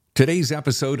Today's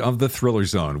episode of The Thriller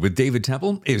Zone with David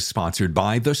Temple is sponsored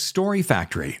by The Story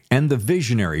Factory and the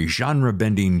visionary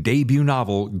genre-bending debut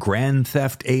novel Grand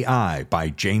Theft AI by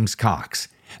James Cox.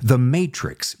 The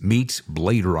Matrix meets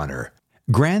Blade Runner.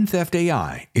 Grand Theft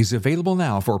AI is available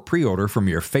now for pre-order from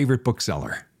your favorite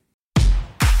bookseller.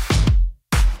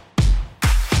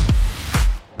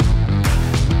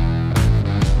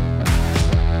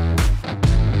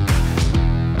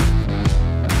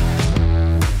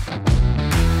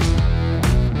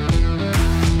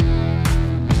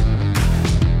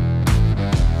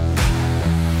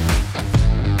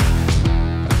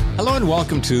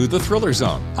 Welcome to The Thriller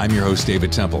Zone. I'm your host,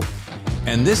 David Temple.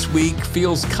 And this week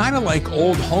feels kind of like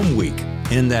old home week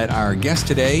in that our guest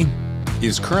today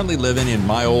is currently living in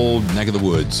my old neck of the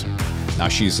woods. Now,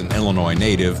 she's an Illinois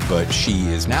native, but she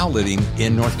is now living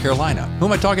in North Carolina. Who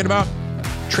am I talking about?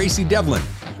 Tracy Devlin.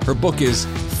 Her book is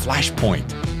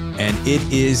Flashpoint, and it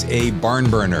is a barn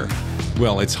burner.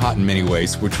 Well, it's hot in many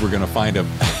ways, which we're going to find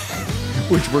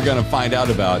out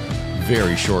about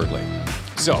very shortly.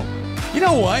 So, you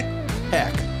know what?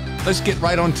 Heck, let's get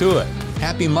right onto it.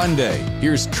 Happy Monday.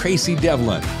 Here's Tracy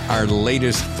Devlin, our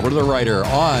latest thriller writer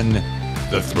on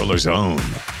The Thriller Zone.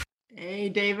 Hey,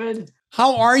 David.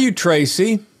 How are you,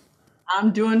 Tracy?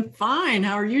 I'm doing fine.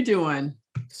 How are you doing?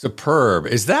 Superb.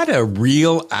 Is that a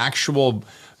real, actual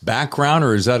background,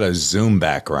 or is that a Zoom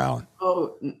background?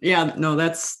 Oh, yeah. No,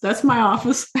 that's my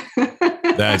office.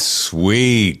 That's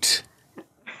sweet.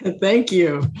 Thank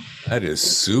you. That is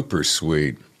super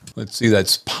sweet. Let's see,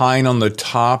 that's pine on the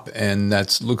top, and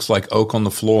that looks like oak on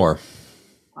the floor.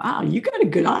 Wow, you got a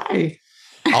good eye.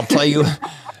 I'll tell you,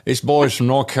 this boy's from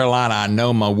North Carolina. I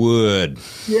know my wood.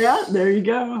 Yeah, there you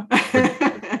go.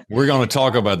 We're going to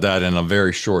talk about that in a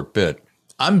very short bit.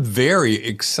 I'm very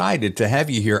excited to have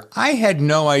you here. I had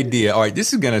no idea. All right,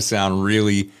 this is going to sound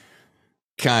really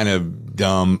kind of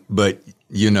dumb, but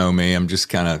you know me. I'm just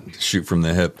kind of shoot from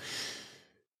the hip.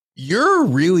 You're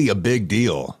really a big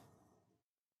deal.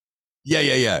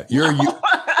 Yeah.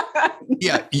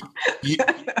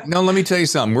 No, let me tell you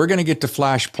something. We're going to get to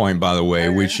Flashpoint, by the way,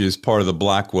 which is part of the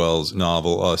Blackwell's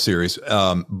novel series.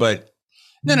 But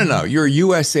no. You're a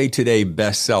USA Today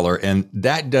bestseller, and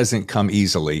that doesn't come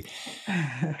easily.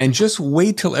 And just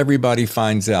wait till everybody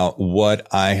finds out what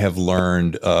I have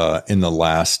learned in the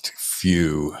last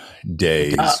few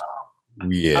days.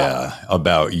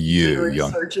 About you.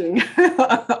 Researching.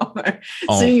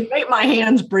 So you make my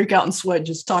hands break out in sweat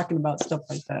just talking about stuff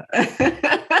like that.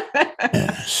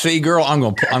 See, girl, I'm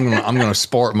gonna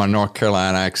sport my North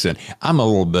Carolina accent. I'm a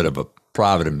little bit of a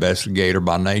private investigator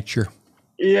by nature.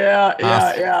 Yeah.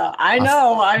 I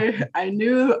know. I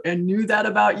knew that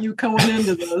about you coming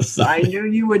into this. I knew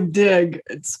you would dig.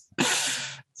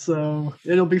 So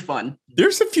it'll be fun.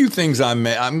 There's a few things I'm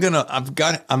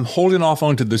holding off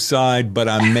onto the side, but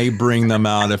I may bring them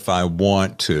out if I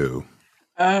want to.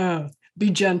 Be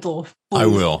gentle, please. I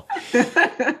will.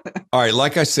 All right.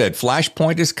 Like I said,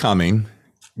 Flashpoint is coming.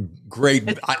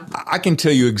 Great. I can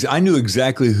tell you, I knew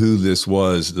exactly who this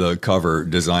was. The cover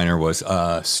designer was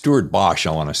Stuart Bosch,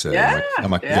 I want to say.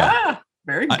 Yeah.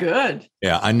 Very good.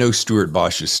 I know Stuart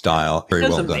Bosch's style. Very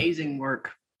well done. Amazing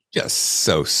work. Just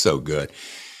so good.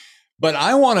 But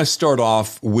I want to start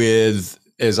off with,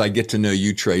 as I get to know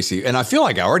you, Tracy, and I feel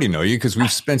like I already know you because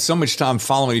we've spent so much time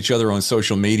following each other on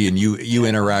social media, and you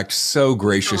interact so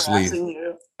graciously.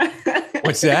 You.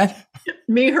 What's that?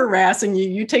 Me harassing you.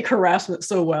 You take harassment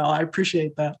so well. I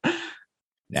appreciate that.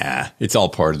 Nah, it's all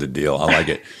part of the deal. I like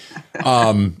it.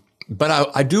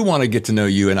 But I do want to get to know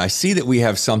you, and I see that we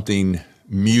have something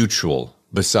mutual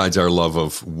besides our love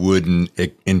of wooden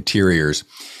interiors.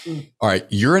 All right,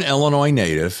 you're an Illinois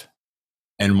native.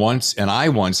 And I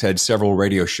once had several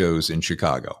radio shows in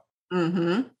Chicago.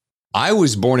 Mm-hmm. I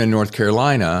was born in North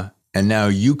Carolina, and now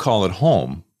you call it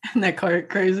home. Isn't that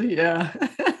crazy? Yeah.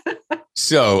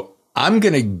 So I'm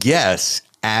going to guess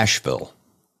Asheville.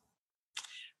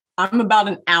 I'm about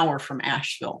an hour from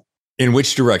Asheville. In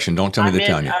which direction? Don't tell me the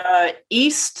town yet.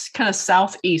 East, kind of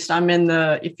southeast. I'm in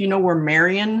if you know where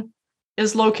Marion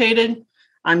is located,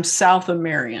 I'm south of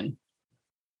Marion.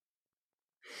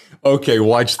 Okay,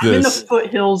 watch this. I'm in the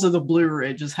foothills of the Blue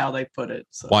Ridge is how they put it.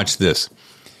 So. Watch this.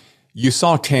 You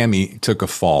saw Tammy took a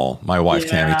fall. My wife,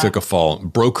 Tammy, took a fall,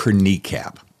 broke her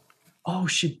kneecap. Oh,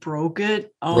 she broke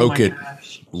it? Oh, broke it.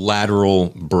 Gosh. Lateral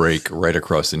break right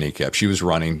across the kneecap. She was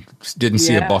running, didn't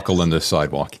see a buckle in the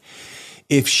sidewalk.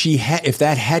 If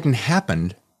that hadn't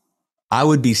happened, I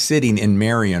would be sitting in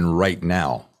Marion right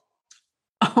now.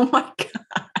 Oh my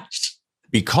gosh.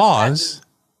 Because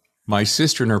my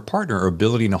sister and her partner are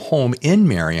building a home in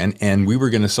Marion, and we were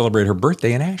going to celebrate her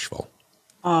birthday in Asheville.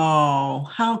 Oh,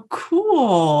 how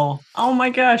cool. Oh my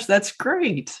gosh, that's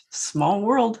great. Small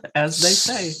world, as they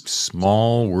say.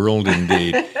 Small world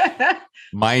indeed.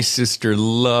 My sister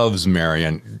loves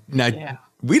Marion. Now, Yeah.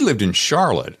 we lived in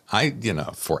Charlotte.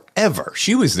 Forever.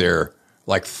 She was there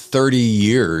like 30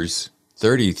 years,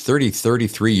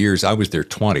 33 years. I was there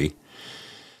 20.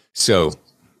 So,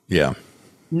 yeah.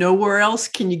 Nowhere else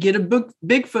can you get a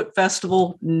Bigfoot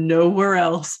festival. Nowhere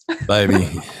else.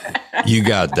 Baby, you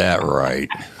got that right.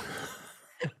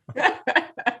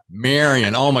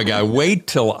 Marion, oh my God, wait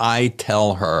till I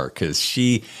tell her, because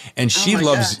she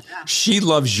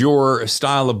loves your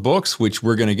style of books, which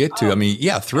we're going to get to. I mean,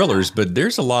 yeah, thrillers, but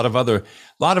there's a lot of other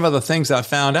things I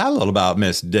found out a little about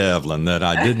Miss Devlin that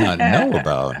I did not know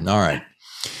about. All right.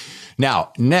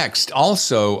 Now, next,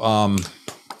 also,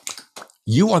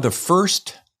 you are the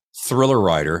first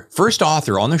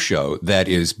author on the show that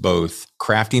is both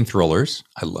crafting thrillers.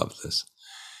 I love this.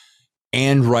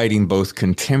 And writing both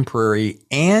contemporary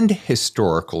and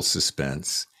historical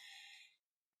suspense,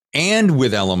 and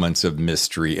with elements of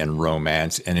mystery and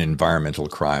romance and environmental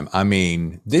crime. I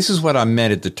mean, this is what I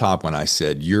meant at the top when I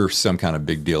said you're some kind of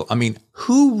big deal. I mean,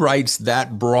 who writes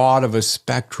that broad of a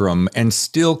spectrum and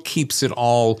still keeps it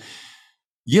all,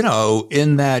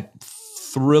 in that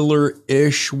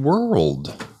thriller-ish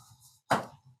world?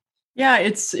 Yeah,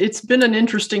 it's been an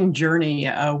interesting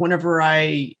journey.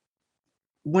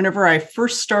 Whenever I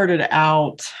first started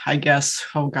out, I guess,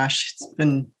 oh gosh, it's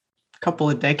been a couple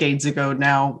of decades ago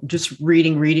now, just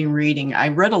reading. I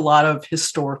read a lot of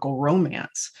historical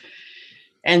romance.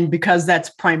 And because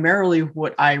that's primarily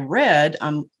what I read,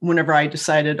 whenever I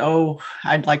decided,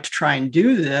 I'd like to try and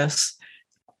do this,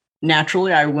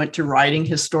 naturally, I went to writing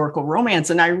historical romance,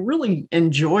 and I really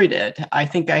enjoyed it. I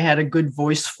think I had a good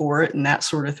voice for it and that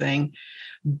sort of thing.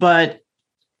 But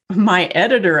my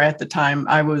editor at the time,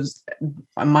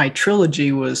 my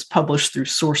trilogy was published through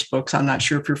Source Books. I'm not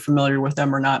sure if you're familiar with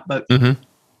them or not, but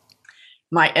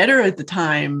my editor at the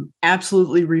time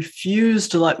absolutely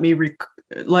refused to let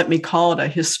me call it a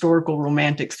historical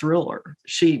romantic thriller.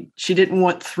 She didn't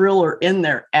want thriller in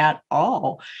there at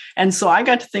all. And so I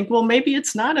got to think, well, maybe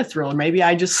it's not a thriller. Maybe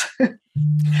I just,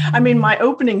 I mean, my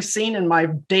opening scene in my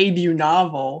debut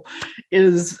novel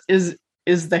is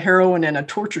the heroine in a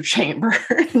torture chamber,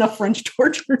 in a French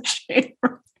torture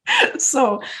chamber.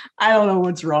 So I don't know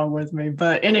what's wrong with me.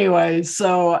 But anyway,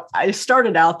 so I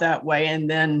started out that way. And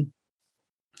then,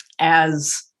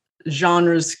 as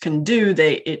genres can do,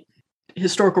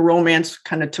 historical romance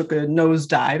kind of took a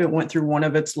nosedive. It went through one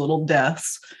of its little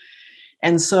deaths.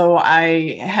 And so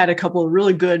I had a couple of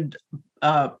really good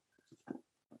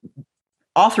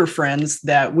author friends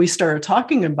that we started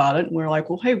talking about it. And we were like,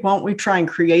 well, hey, why don't we try and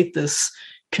create this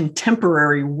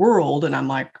contemporary world? And I'm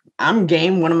like, I'm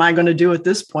game. What am I going to do at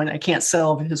this point? I can't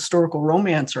sell historical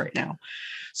romance right now.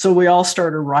 So we all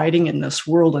started writing in this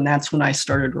world. And that's when I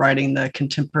started writing the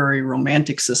contemporary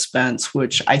romantic suspense,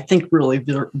 which I think really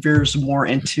veers more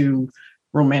into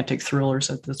romantic thrillers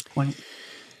at this point.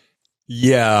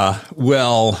 Yeah.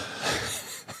 Well,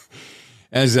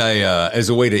 as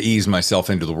a way to ease myself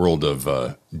into the world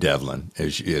of Devlin,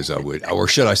 as I would, or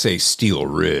should I say Steel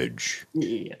Ridge?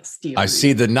 Yeah, Steel Ridge. I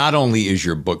see that not only is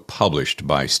your book published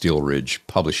by Steel Ridge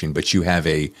Publishing, but you have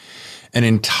an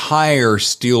entire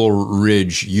Steel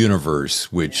Ridge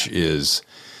universe, which is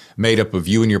made up of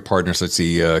you and your partners. Let's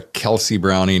see, Kelsey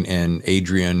Browning and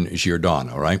Adrian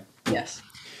Giordano, right? Yes.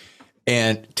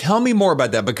 And tell me more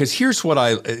about that, because here's what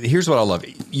I love.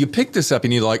 You pick this up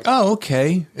and you're like, oh,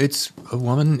 okay, it's a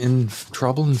woman in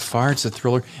trouble and fire. It's a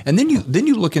thriller. And then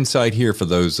you look inside here for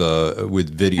those with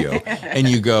video, and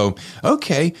you go,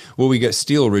 okay, well, we got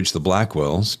Steel Ridge, the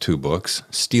Blackwells, 2 books.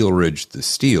 Steel Ridge, the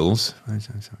Steels,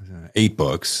 8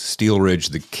 books. Steel Ridge,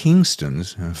 the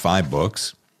Kingstons, 5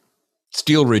 books.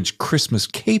 Steel Ridge Christmas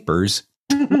Capers,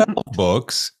 12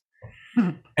 books.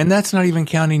 And that's not even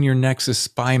counting your Nexus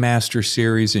Spymaster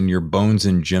series and your Bones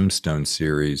and Gemstone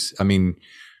series. I mean,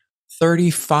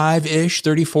 35-ish,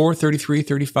 34, 33,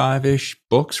 35-ish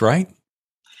books, right?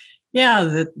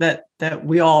 Yeah, that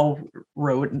we all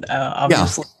wrote.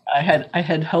 Obviously, yeah. I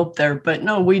had help there, but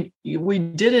no, we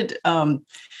did it.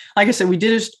 Like I said, we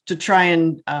did it to try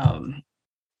and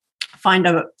find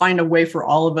a way for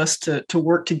all of us to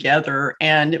work together.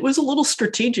 And it was a little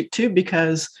strategic too,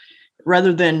 because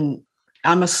rather than,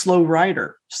 I'm a slow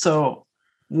writer, so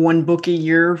 1 book a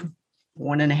year,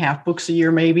 1.5 books a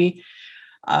year, maybe.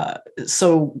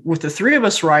 So with the 3 of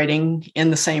us writing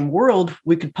in the same world,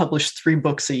 we could publish 3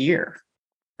 books a year,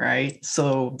 right?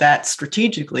 So that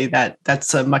strategically,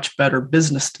 that's a much better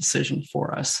business decision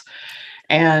for us.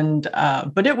 And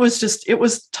but it was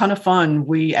a ton of fun.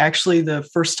 We actually, the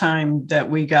first time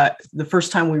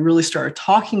we really started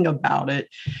talking about it,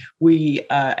 we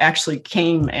actually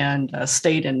came and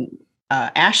stayed in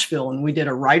Asheville, and we did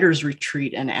a writer's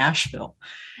retreat in Asheville.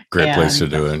 Great place to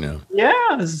do it.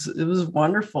 Yeah, it was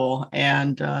wonderful.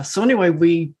 And so anyway,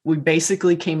 we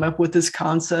basically came up with this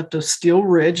concept of Steel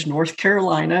Ridge, North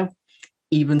Carolina.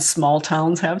 Even small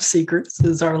towns have secrets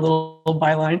is our little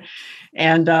byline.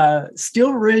 And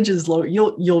Steel Ridge is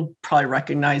you'll probably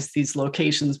recognize these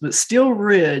locations, but Steel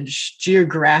Ridge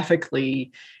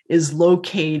geographically is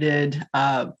located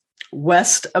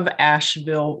west of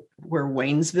Asheville, where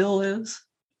Waynesville is.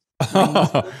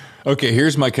 Okay,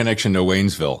 here's my connection to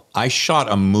Waynesville. I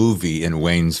shot a movie in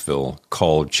Waynesville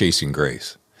called Chasing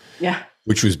Grace. Yeah.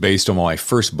 Which was based on my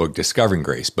first book, Discovering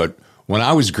Grace. But when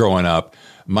I was growing up,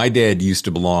 my dad used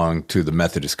to belong to the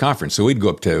Methodist Conference. So we'd go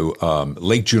up to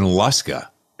Lake Junaluska,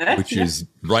 which is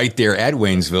right there at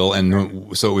Waynesville.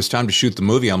 And so it was time to shoot the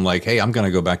movie. I'm like, hey, I'm going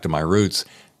to go back to my roots.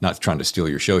 Not trying to steal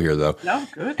your show here, though. No,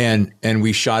 good. And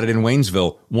we shot it in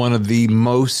Waynesville, one of the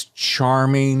most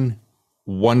charming,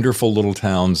 wonderful little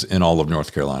towns in all of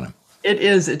North Carolina. It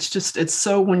is. It's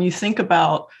so, when you think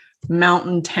about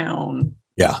mountain town.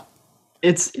 Yeah.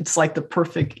 It's like the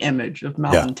perfect image of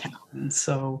mountain town. And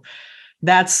so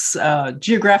that's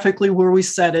geographically where we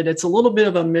set it. It's a little bit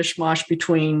of a mishmash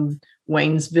between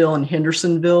Waynesville and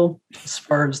Hendersonville as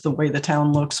far as the way the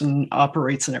town looks and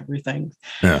operates and everything.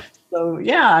 Yeah. So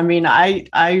yeah, I mean,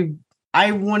 I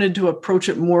wanted to approach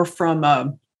it more from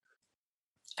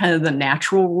kind of the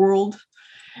natural world.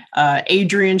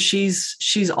 Adrienne,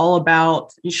 she's all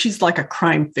about, she's like a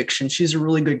crime fiction. She's a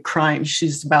really good crime.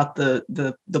 She's about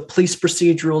the police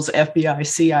procedurals, FBI,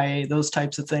 CIA, those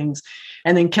types of things.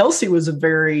 And then Kelsey was a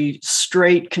very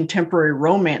straight contemporary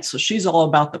romance. So she's all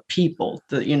about the people,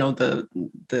 the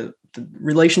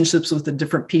relationships with the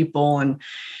different people.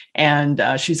 And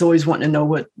she's always wanting to know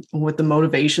what the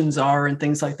motivations are and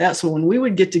things like that. So when we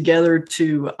would get together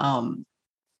to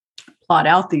plot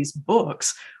out these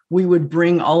books, we would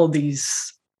bring all of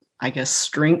these, I guess,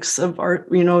 strengths of art,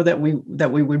 that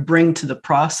we would bring to the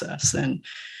process. And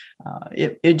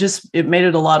it made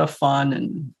it a lot of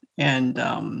fun.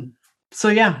 And so,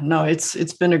 yeah, no,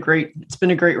 it's been a great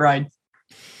ride.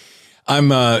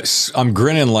 I'm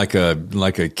grinning like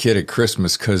a kid at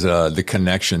Christmas because the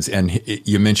connections. And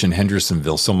you mentioned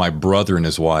Hendersonville. So my brother and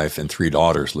his wife and 3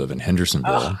 daughters live in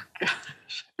Hendersonville. Oh,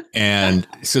 gosh. And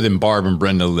so then Barb and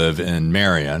Brenda live in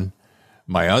Marion.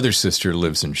 My other sister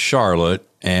lives in Charlotte,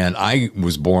 and I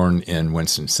was born in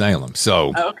Winston-Salem.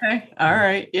 So okay, all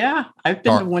right, yeah, I've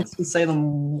been to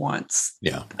Winston-Salem once.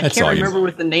 Yeah, I can't remember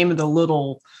what the name of the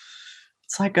little.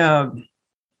 It's like a.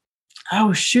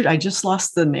 Oh shoot! I just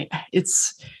lost the name.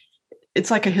 It's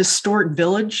like a historic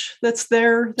village that's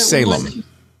there. Salem.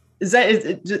 Is that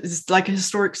it's like a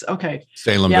historic? Okay.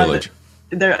 Salem Village.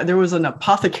 There was an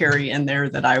apothecary in there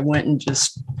that I went and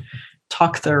just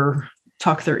talked their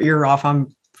ear off.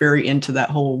 I'm very into that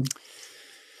whole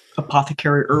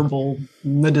apothecary, herbal,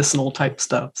 medicinal type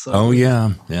stuff. So. Oh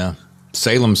yeah.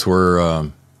 Salem's where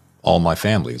all my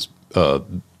family's.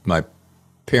 My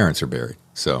parents are buried.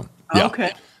 So yeah.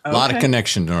 Okay. A lot of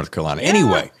connection to North Carolina. Yeah.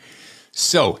 Anyway,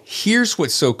 so here's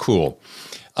what's so cool.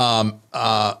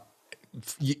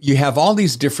 You have all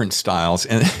these different styles,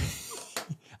 and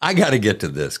I got to get to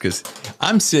this because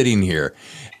I'm sitting here.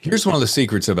 Here's one of the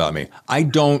secrets about me. I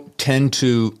don't tend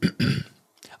to,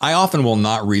 I often will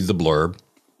not read the blurb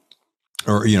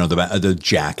or, the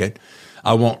jacket.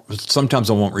 Sometimes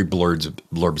I won't read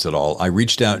blurbs at all. I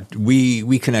reached out,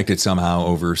 we connected somehow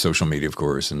over social media, of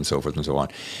course, and so forth and so on.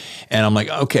 And I'm like,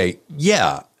 okay,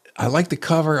 yeah, I like the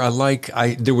cover.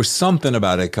 There was something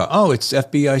about it. Oh, it's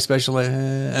FBI special.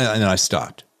 And then I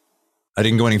stopped. I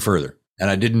didn't go any further. And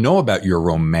I didn't know about your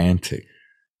romantic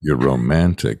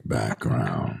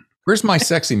background. Where's my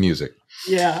sexy music?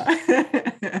 Yeah.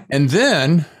 And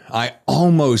then I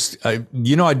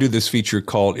do this feature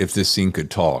called If This Scene Could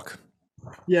Talk.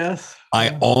 Yes.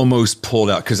 I almost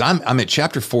pulled out because I'm at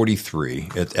chapter 43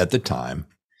 at the time.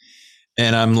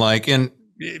 And I'm like, and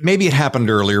maybe it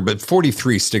happened earlier, but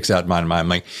 43 sticks out in my mind. I'm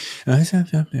like,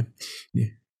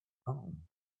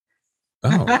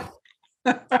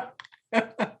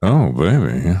 oh,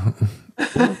 baby.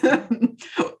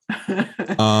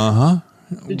 Uh-huh.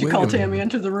 Did you call Tammy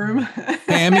into the room?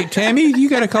 Tammy, you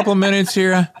got a couple of minutes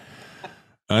here?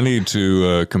 I need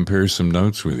to compare some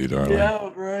notes with you, darling.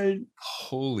 Yeah, right.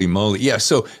 Holy moly. Yeah,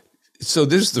 so this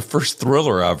is the first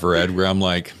thriller I've read where I'm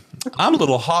like, I'm a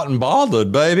little hot and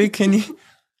bothered, baby.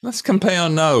 Let's compare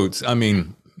notes. I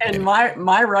mean. And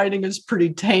my writing is pretty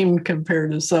tame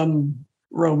compared to some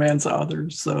romance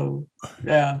authors. So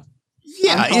yeah,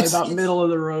 Yeah, I'm probably about middle of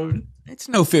the road. It's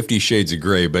no 50 Shades of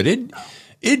Grey, but it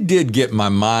did get my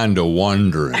mind a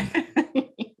wandering.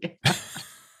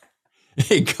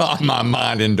 It got my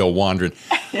mind into wandering.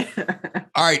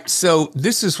 All right, so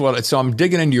this is so I'm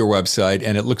digging into your website,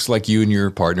 and it looks like you and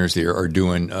your partners there are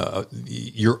doing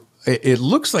it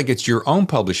looks like it's your own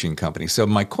publishing company. So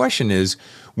my question is,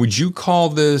 would you call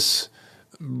this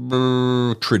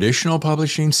traditional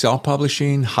publishing,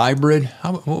 self-publishing, hybrid?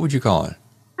 What would you call it?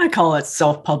 I call it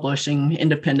self-publishing,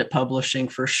 independent publishing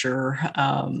for sure.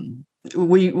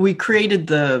 We created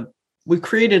a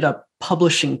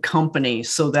publishing company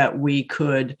so that we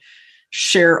could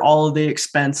share all of the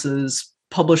expenses,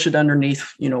 publish it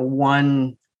underneath,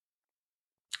 one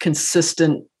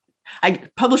consistent. I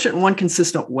publish it in one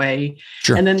consistent way,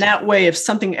 sure. And then that way, if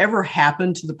something ever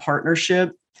happened to the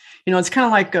partnership, it's kind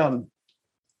of like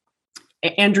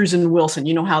Andrews and Wilson.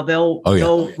 You know how they'll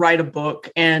write a book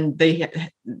and they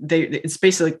it's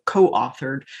basically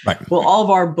co-authored. Right. Well, all of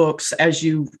our books, as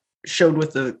you showed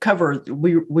with the cover,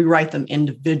 we write them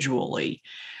individually,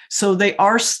 so they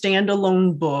are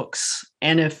standalone books.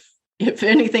 And if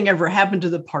anything ever happened to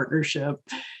the partnership,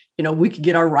 we could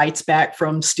get our rights back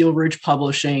from Steel Ridge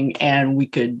Publishing, and we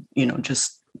could,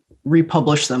 just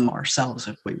republish them ourselves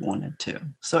if we wanted to.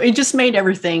 So it just made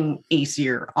everything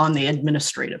easier on the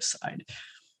administrative side.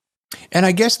 And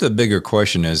I guess the bigger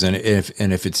question is, and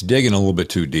if it's digging a little bit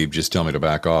too deep, just tell me to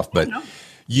back off. But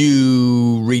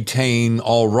you retain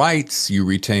all rights, you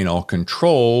retain all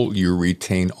control, you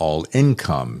retain all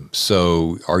income.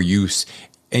 So are you,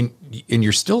 and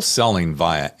you're still selling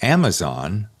via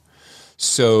Amazon.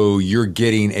 So you're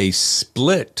getting a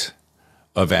split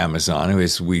of Amazon,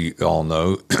 as we all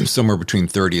know, somewhere between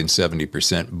 30 and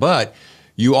 70%. But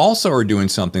you also are doing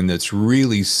something that's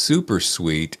really super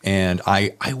sweet. And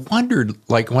I wondered,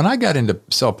 like when I got into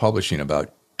self-publishing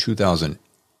about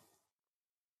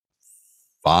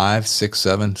 2005, 6,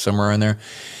 7, somewhere in there,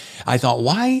 I thought,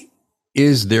 why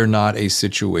is there not a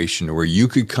situation where you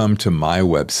could come to my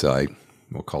website,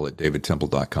 we'll call it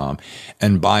davidtemple.com,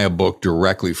 and buy a book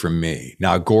directly from me?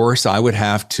 Now, of course, I would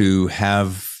have to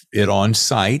have it on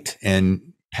site and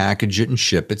package it and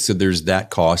ship it. So there's that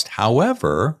cost.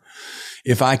 However,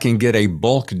 if I can get a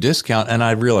bulk discount, and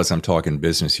I realize I'm talking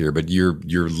business here, but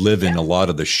you're living a lot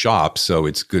of the shop, so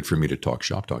it's good for me to talk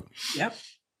shop talk. Yep.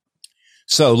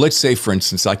 So let's say, for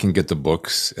instance, I can get the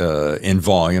books in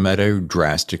volume at a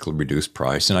drastically reduced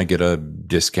price, and I get a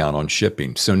discount on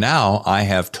shipping. So now I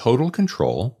have total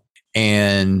control,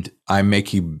 and I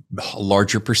make a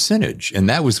larger percentage. And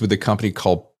that was with a company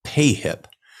called PayHip.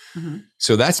 Mm-hmm.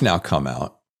 So that's now come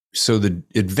out. So the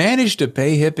advantage to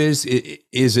PayHip is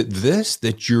it this,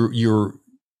 that you're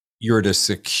at a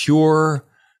secure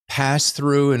pass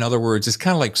through? In other words, it's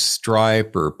kind of like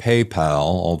Stripe or PayPal,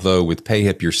 although with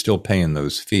PayHip, you're still paying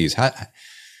those fees. Does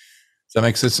that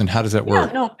make sense? And how does that work?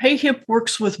 Yeah, no, PayHip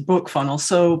works with BookFunnel.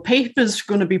 So PayHip is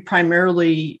going to be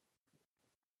primarily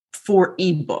for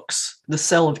ebooks, the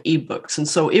sale of ebooks. And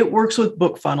so it works with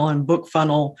BookFunnel, and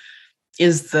BookFunnel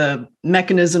is the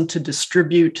mechanism to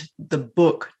distribute the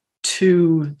book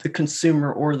to the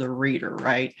consumer or the reader,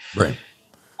 right? Right.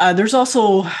 There's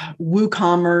also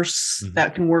WooCommerce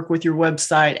that can work with your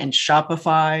website, and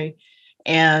Shopify.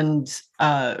 And,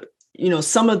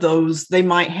 some of those, they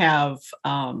might have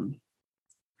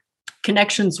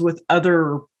connections with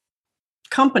other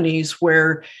companies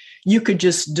where you could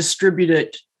just distribute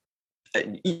it.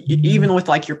 Even with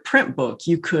like your print book,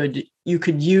 you could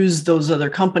use those other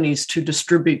companies to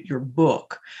distribute your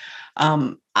book.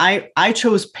 I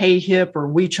chose PayHip, or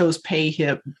we chose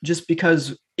PayHip, just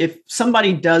because if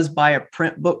somebody does buy a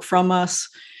print book from us,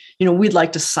 we'd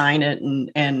like to sign it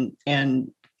and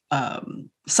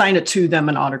sign it to them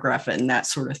and autograph it and that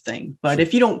sort of thing. But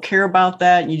if you don't care about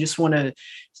that, you just want to,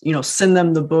 send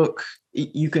them the book,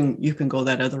 you can go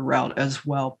that other route as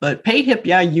well. But PayHip,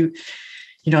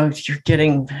 you're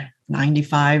getting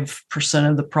 95%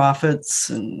 of the profits,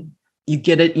 and you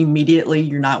get it immediately.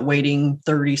 You're not waiting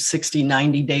 30, 60,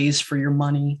 90 days for your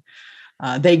money.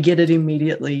 They get it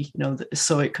immediately,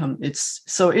 so it's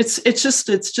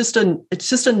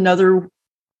just another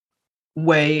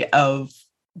way of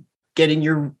getting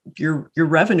your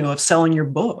revenue of selling your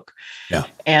book. Yeah.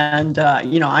 And,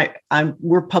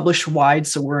 we're published wide.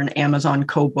 So we're in Amazon,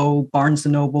 Kobo, Barnes &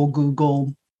 Noble,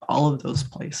 Google, all of those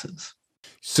places.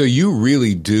 So you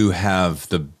really do have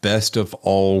the best of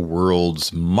all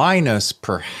worlds, minus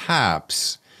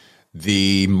perhaps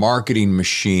the marketing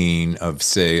machine of,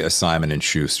 say, a Simon &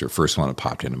 Schuster, first one that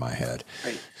popped into my head.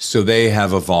 Right. So they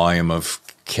have a volume of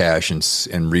cash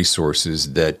and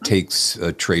resources that takes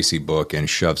a Tracy book and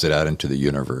shoves it out into the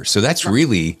universe. So that's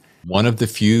really one of the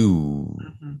few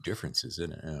differences,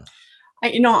 isn't it?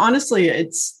 Yeah. Honestly,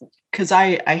 it's because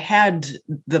I had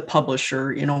the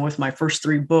publisher, with my first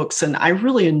 3 books, and I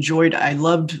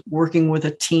loved working with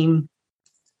a team.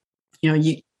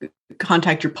 You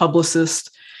contact your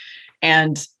publicist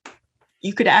and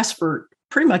you could ask for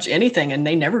pretty much anything and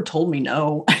they never told me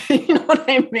no. You know what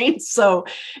I mean? So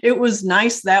it was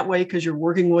nice that way because you're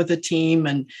working with a team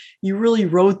and you really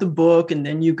wrote the book, and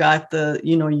then you got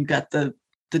the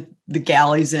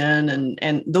galleys in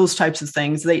and those types of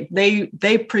things.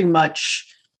 They pretty much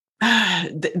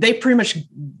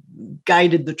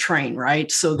guided the train,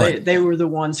 right? So they were the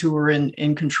ones who were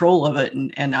in control of it,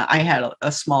 and I had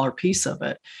a smaller piece of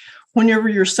it. Whenever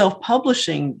you're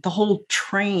self-publishing, the whole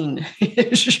train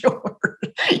is yours.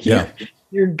 Yeah.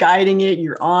 You're guiding it,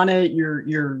 you're on it,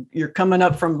 you're coming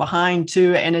up from behind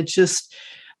too. And it just,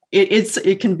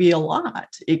 it can be a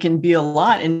lot. It can be a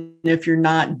lot. And if you're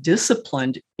not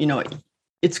disciplined,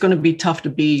 it's going to be tough to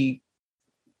be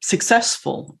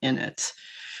successful in it.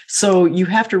 So you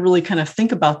have to really kind of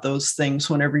think about those things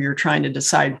whenever you're trying to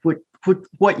decide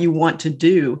what you want to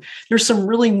do. There's some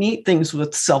really neat things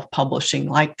with self-publishing,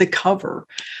 like the cover.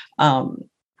 I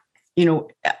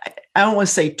don't want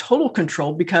to say total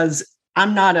control because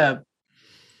I'm not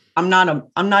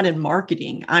in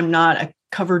marketing. I'm not a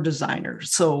cover designer.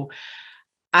 So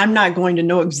I'm not going to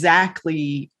know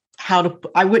exactly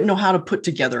I wouldn't know how to put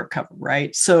together a cover,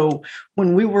 right? So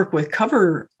when we work with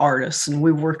cover artists, and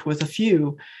we worked with a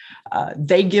few,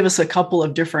 they give us a couple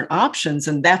of different options,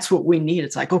 and that's what we need.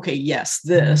 It's like, okay, yes,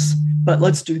 this, but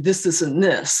let's do this, and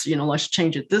this, let's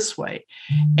change it this way.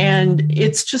 And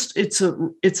it's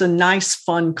a nice,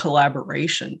 fun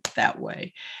collaboration that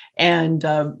way. And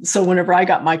so whenever I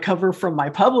got my cover from my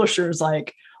publishers,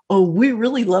 like, oh, we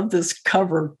really love this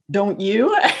cover, don't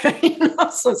you?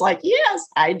 So it's like, yes,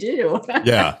 I do.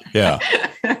 Yeah.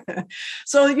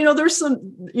 So, there's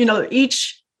some,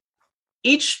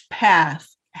 each path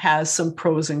has some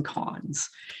pros and cons.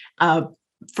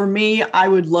 For me, I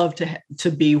would love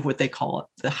to be what they call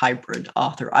the hybrid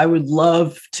author. I would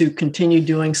love to continue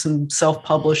doing some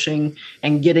self-publishing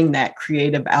and getting that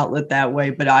creative outlet that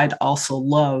way. But I'd also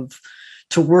love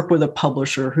to work with a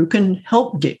publisher who can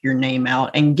help get your name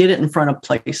out and get it in front of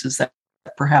places that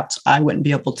perhaps I wouldn't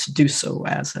be able to do so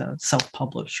as a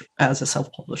self-published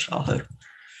author.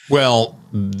 Well,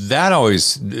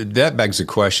 that begs a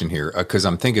question here, because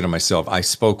I'm thinking to myself, I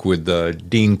spoke with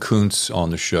Dean Koontz on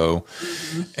the show,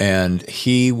 and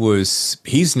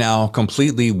he's now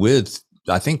completely with,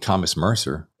 I think, Thomas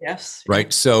Mercer. Yes.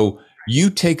 Right. So you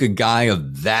take a guy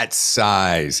of that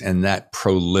size and that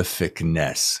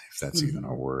prolificness, if that's even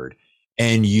a word,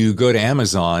 and you go to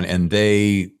Amazon, and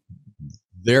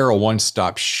they're a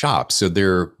one-stop shop. So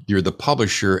you're the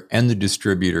publisher and the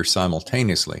distributor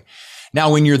simultaneously. Now,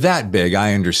 when you're that big,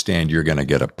 I understand you're going to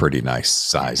get a pretty nice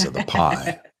size of the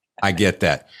pie. I get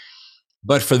that.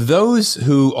 But for those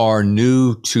who are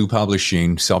new to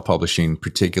publishing, self-publishing in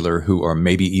particular, who are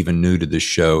maybe even new to this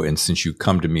show, and since you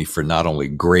come to me for not only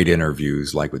great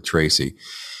interviews like with Tracy,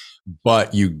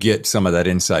 but you get some of that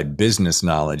inside business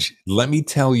knowledge, let me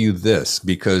tell you this,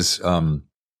 because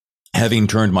having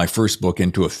turned my first book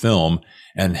into a film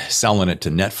and selling it to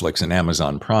Netflix and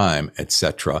Amazon Prime,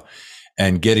 etc.,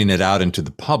 and getting it out into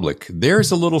the public,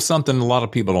 there's a little something a lot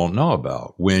of people don't know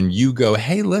about. When you go,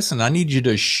 hey, listen, I need you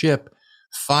to ship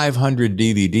 500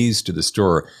 DVDs to the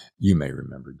store. You may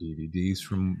remember DVDs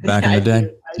from back in the day.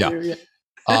 I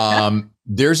do.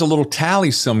 There's a little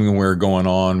tally somewhere going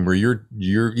on where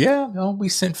we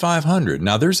sent 500.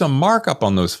 Now there's a markup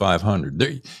on those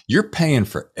 500. You're paying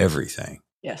for everything.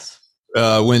 Yes.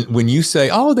 When you say,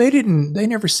 oh, they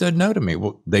never said no to me.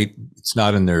 Well, it's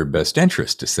not in their best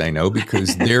interest to say no,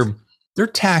 because they're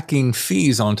tacking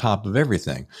fees on top of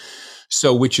everything.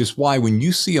 So, which is why when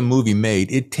you see a movie made,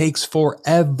 it takes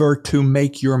forever to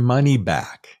make your money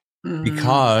back,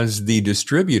 because the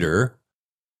distributor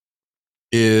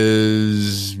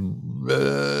is,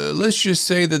 let's just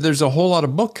say that there's a whole lot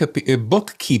of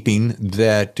bookkeeping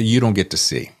that you don't get to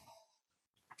see.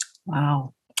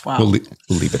 Wow. We'll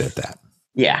leave it at that.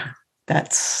 Yeah,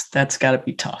 that's got to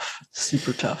be tough.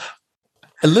 Super tough.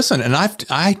 And listen, and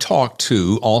I talk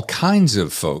to all kinds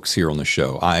of folks here on the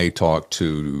show. I talk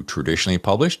to traditionally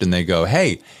published, and they go,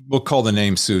 hey, we'll call the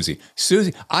name Susie.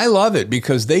 Susie, I love it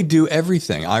because they do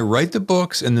everything. I write the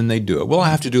books and then they do it. Well, I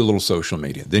have to do a little social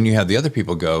media. Then you have the other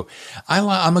people go,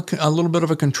 I'm a little bit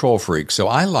of a control freak. So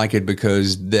I like it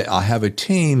because I have a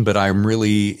team, but I'm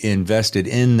really invested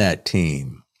in that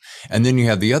team. And then you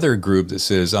have the other group that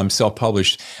says, I'm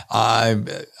self-published.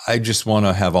 I just want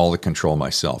to have all the control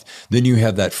myself. Then you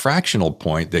have that fractional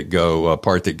part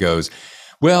that goes,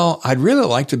 well, I'd really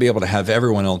like to be able to have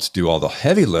everyone else do all the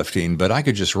heavy lifting, but I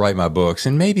could just write my books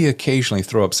and maybe occasionally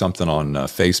throw up something on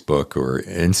Facebook or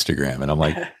Instagram. And I'm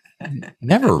like,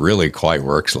 never really quite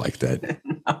works like that.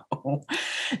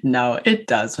 No, it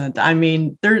doesn't. I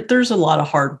mean, there's a lot of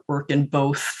hard work in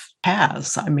both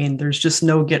paths. I mean, there's just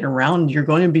no getting around. You're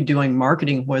going to be doing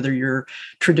marketing, whether you're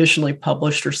traditionally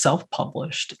published or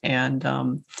self-published. And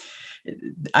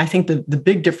I think the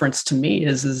big difference to me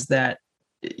is that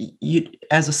you,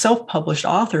 as a self-published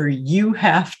author, you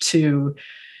have to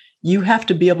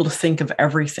be able to think of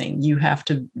everything. You have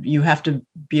to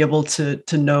be able to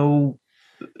know,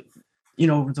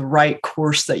 the right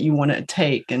course that you want to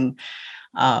take. And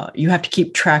you have to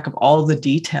keep track of all the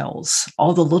details,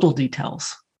 all the little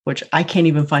details, which I can't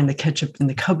even find the ketchup in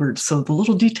the cupboard. So the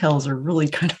little details are really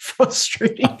kind of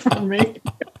frustrating for me.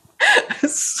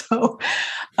 So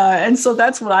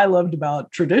that's what I loved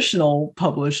about traditional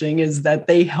publishing, is that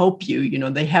they help you,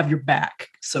 they have your back,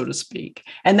 so to speak.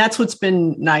 And that's what's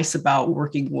been nice about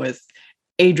working with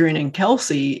Adrian and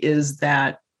Kelsey, is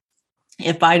that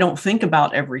if I don't think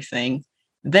about everything,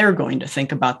 they're going to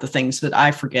think about the things that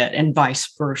I forget, and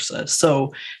vice versa.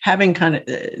 So having kind of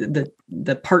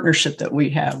the partnership that we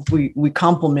have, we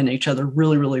complement each other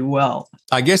really, really well.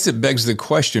 I guess it begs the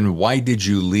question, why did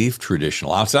you leave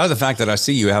traditional? Outside of the fact that I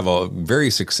see you have a very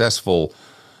successful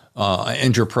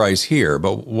enterprise here,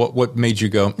 but what made you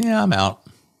go, yeah, I'm out?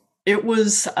 It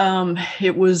was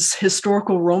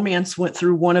historical romance went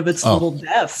through one of its little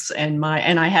deaths, and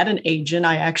I had an agent.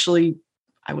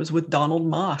 I was with Donald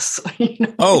Moss. He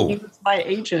was my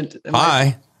agent.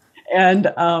 Hi.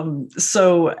 And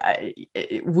so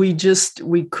we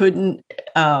couldn't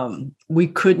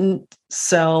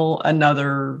sell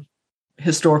another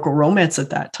historical romance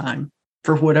at that time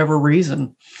for whatever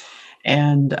reason.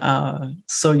 And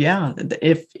so, yeah,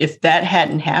 if that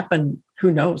hadn't happened,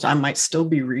 who knows? I might still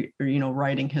be,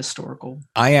 writing historical.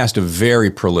 I asked a very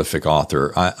prolific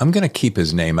author. I'm going to keep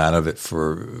his name out of it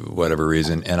for whatever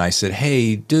reason. And I said,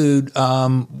 hey, dude,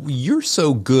 you're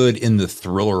so good in the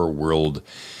thriller world,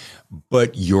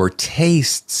 but your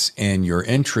tastes and your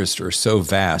interests are so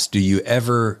vast. Do you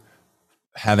ever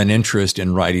have an interest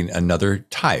in writing another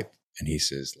type? And he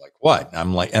says, like what?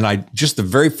 I'm like, and the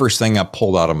very first thing I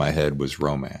pulled out of my head was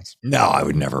romance. No, I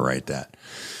would never write that.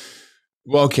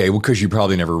 Well, okay, because you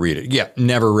probably never read it. Yeah,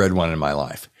 never read one in my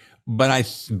life.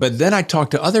 But then I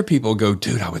talk to other people, go,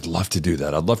 dude, I would love to do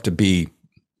that. I'd love to be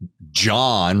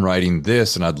John writing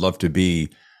this, and I'd love to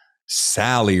be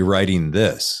Sally writing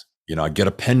this. I get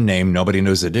a pen name, nobody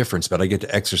knows the difference, but I get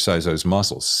to exercise those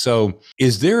muscles. So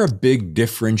is there a big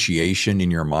differentiation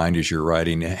in your mind as you're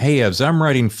writing, hey, Evs, I'm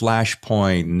writing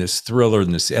Flashpoint and this thriller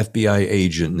and this FBI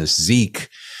agent and this Zeke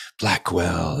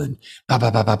Blackwell and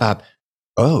bop.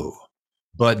 Oh.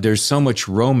 But there's so much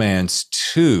romance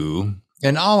too.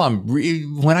 And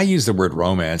when I use the word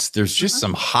romance, there's just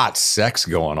some hot sex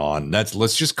going on.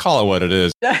 Let's just call it what it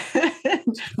is.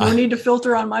 No need to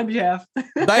filter on my behalf.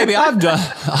 Baby,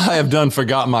 I have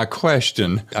forgotten my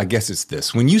question. I guess it's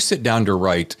this. When you sit down to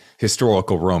write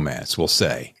historical romance, we'll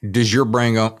say, does your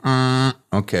brain go,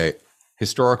 okay,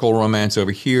 historical romance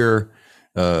over here,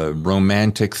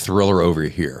 romantic thriller over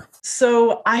here?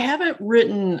 So I haven't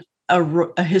written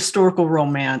a historical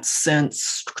romance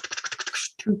since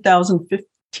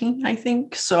 2015, I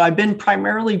think. So I've been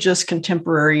primarily just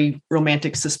contemporary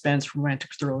romantic suspense,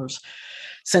 romantic thrillers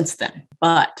since then.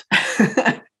 But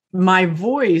my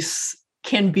voice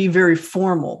can be very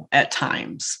formal at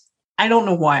times. I don't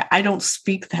know why. I don't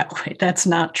speak that way. That's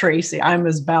not Tracy. I'm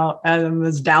as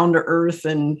down to earth,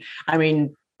 and I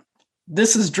mean,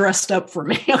 this is dressed up for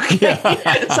me. Okay.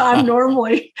 So I'm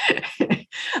normally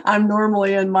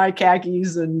in my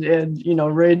khakis and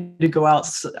ready to go out,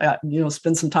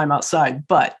 spend some time outside.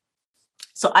 But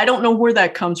so I don't know where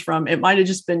that comes from. It might've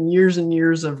just been years and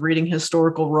years of reading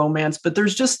historical romance, but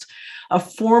there's just a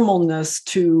formalness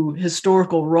to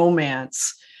historical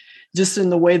romance just in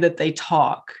the way that they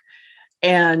talk.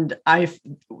 And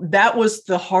that was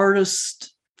the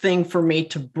hardest thing for me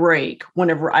to break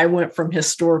whenever I went from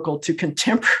historical to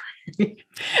contemporary.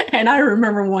 And I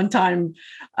remember one time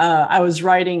I was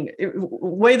writing,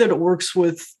 way that it works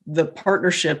with the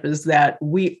partnership is that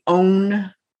we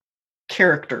own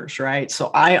characters, right?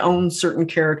 So I own certain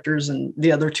characters and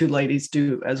the other two ladies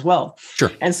do as well.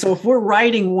 Sure. And so if we're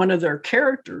writing one of their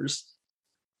characters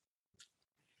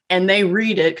and they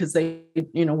read it, because they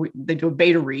do a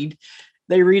beta read,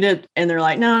 they read it and they're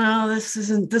like, no, this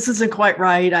isn't quite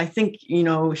right. I think, he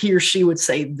or she would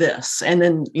say this, and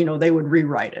then, they would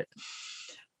rewrite it.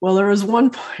 Well, there was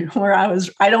one point where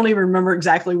I don't even remember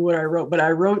exactly what I wrote, but I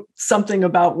wrote something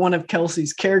about one of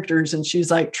Kelsey's characters. And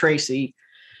she's like, Tracy,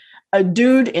 a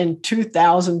dude in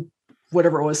 2000,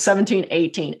 whatever it was, 17,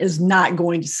 18 is not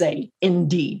going to say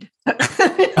indeed.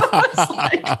 I was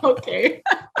like, okay.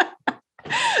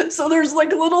 So there's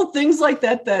like little things like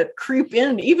that creep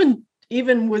in,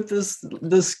 even with this,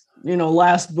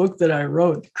 last book that I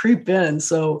wrote, creep in.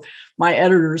 So my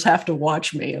editors have to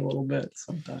watch me a little bit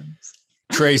sometimes.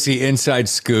 Tracy, inside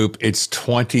scoop, it's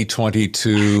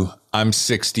 2022. I'm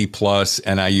 60 plus,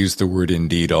 and I use the word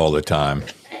indeed all the time.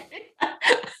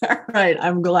 All right.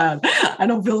 I'm glad. I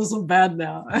don't feel so bad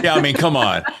now. Yeah, I mean, come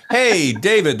on. Hey,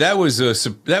 David, that was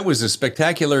a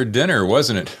spectacular dinner,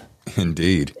 wasn't it?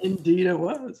 Indeed. Indeed it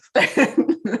was.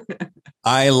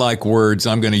 I like words.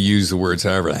 I'm going to use the words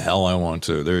however the hell I want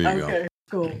to. There you go. Okay,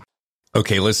 cool.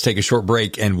 Okay, let's take a short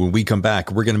break, and when we come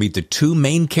back, we're going to meet the two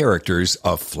main characters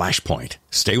of Flashpoint.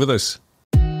 Stay with us.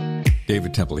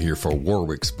 David Temple here for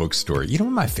Warwick's Bookstore. You know,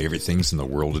 one of my favorite things in the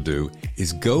world to do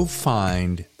is go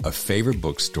find a favorite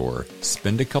bookstore,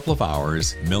 spend a couple of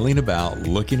hours milling about,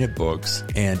 looking at books,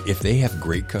 and if they have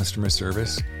great customer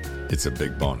service, it's a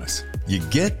big bonus. You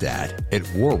get that at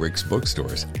Warwick's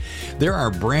Bookstores. They're our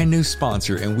brand new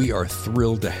sponsor, and we are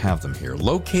thrilled to have them here.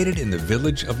 Located in the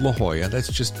village of La Jolla,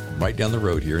 that's just right down the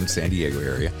road here in San Diego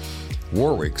area,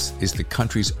 Warwick's is the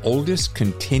country's oldest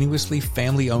continuously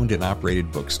family-owned and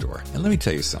operated bookstore. And let me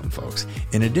tell you something, folks.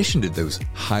 In addition to those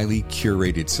highly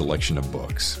curated selection of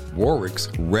books, Warwick's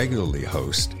regularly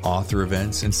hosts author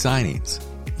events and signings.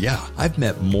 Yeah, I've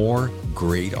met more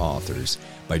great authors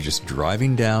by just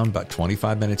driving down about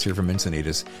 25 minutes here from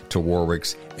Encinitas to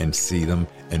Warwick's and see them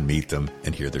and meet them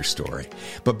and hear their story.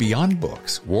 But beyond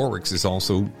books, Warwick's is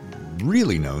also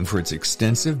really known for its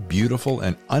extensive, beautiful,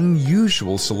 and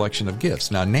unusual selection of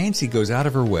gifts. Now, Nancy goes out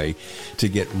of her way to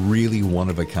get really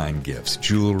one-of-a-kind gifts.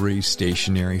 Jewelry,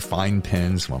 stationery, fine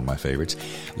pens, one of my favorites,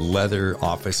 leather,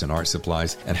 office, and art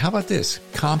supplies. And how about this?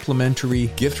 Complimentary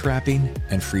gift wrapping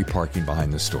and free parking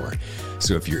behind the store.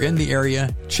 So if you're in the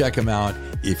area, check them out.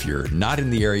 If you're not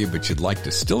in the area, but you'd like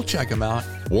to still check them out,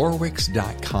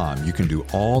 Warwicks.com. You can do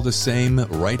all the same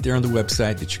right there on the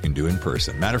website that you can do in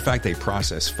person. Matter of fact, they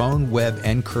process phone, web,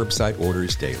 and curbside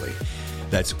orders daily.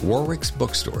 That's Warwick's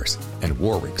Bookstores and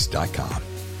Warwicks.com.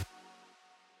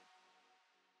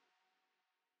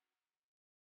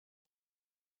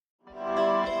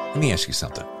 Let me ask you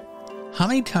something. How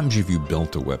many times have you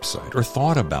built a website or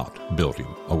thought about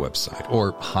building a website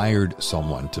or hired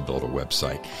someone to build a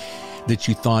website that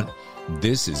you thought,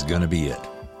 this is going to be it?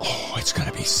 Oh, it's going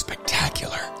to be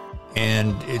spectacular.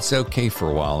 And it's okay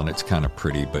for a while and it's kind of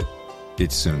pretty, but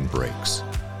it soon breaks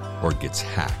or gets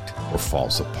hacked or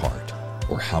falls apart.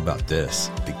 Or how about this?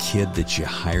 The kid that you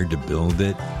hired to build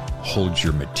it holds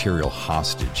your material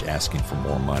hostage asking for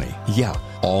more money. Yeah,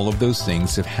 all of those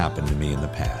things have happened to me in the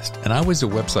past. And I was a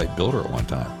website builder at one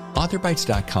time.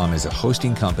 AuthorBytes.com is a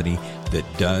hosting company that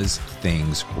does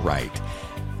things right.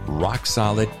 Rock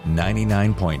solid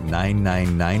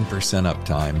 99.999%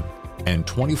 uptime and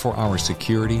 24-hour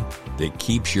security that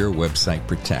keeps your website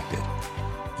protected.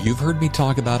 You've heard me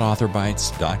talk about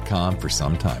AuthorBytes.com for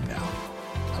some time now.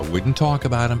 I wouldn't talk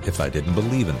about them if I didn't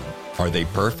believe in them. Are they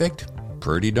perfect?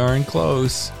 Pretty darn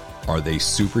close. Are they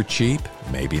super cheap?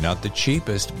 Maybe not the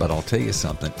cheapest, but I'll tell you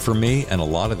something. For me and a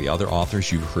lot of the other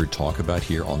authors you've heard talk about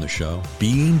here on the show,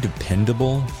 being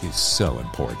dependable is so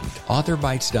important.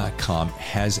 AuthorBytes.com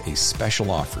has a special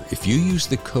offer. If you use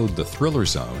the code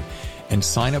TheThrillerZone and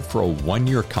sign up for a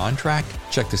 1-year contract,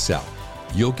 check this out.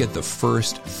 You'll get the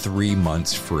first 3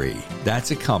 months free.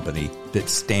 That's a company that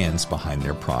stands behind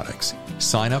their products.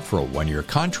 Sign up for a 1-year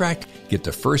contract, get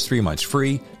the first 3 months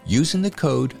free using the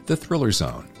code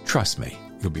TheThrillerZone. Trust me,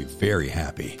 you'll be very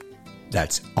happy.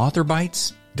 That's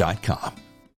AuthorBytes.com.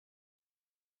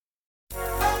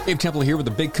 Dave Temple here with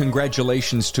a big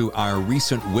congratulations to our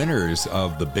recent winners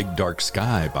of The Big Dark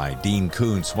Sky by Dean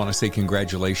Koontz. Want to say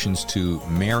congratulations to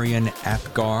Marion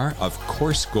Apgar of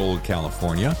Coarse Gold,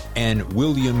 California, and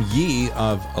William Yee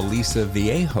of Aliso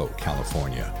Viejo,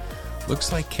 California.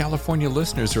 Looks like California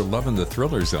listeners are loving the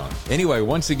Thriller Zone. Anyway,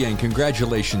 once again,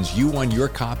 congratulations. You won your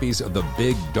copies of The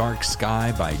Big Dark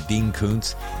Sky by Dean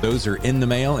Koontz. Those are in the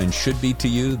mail and should be to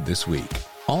you this week.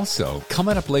 Also,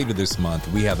 coming up later this month,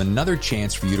 we have another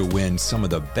chance for you to win some of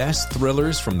the best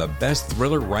thrillers from the best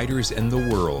thriller writers in the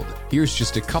world. Here's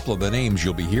just a couple of the names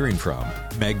you'll be hearing from: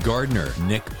 Meg Gardner,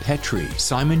 Nick Petrie,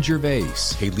 Simon Gervais,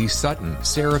 Haley Sutton,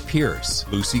 Sarah Pierce,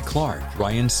 Lucy Clark,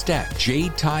 Ryan Steck, J.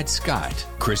 Todd Scott,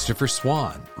 Christopher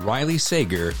Swan, Riley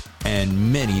Sager,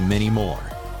 and many, many more.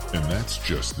 And that's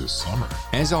just this summer.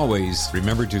 As always,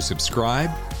 remember to subscribe,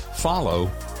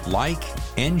 follow, like,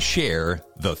 and share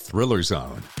The Thriller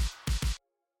Zone.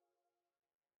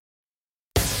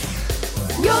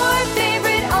 Your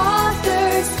favorite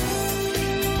authors,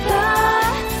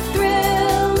 The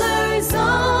Thriller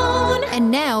Zone. And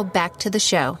now back to the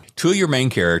show. Two of your main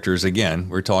characters, again,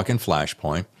 we're talking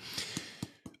Flashpoint.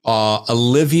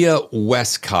 Olivia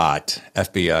Westcott,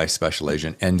 FBI special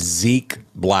agent, and Zeke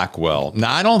Blackwell.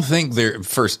 Now, I don't think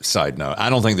first side note, I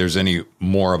don't think there's any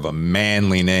more of a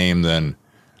manly name than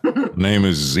name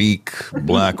is Zeke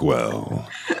Blackwell.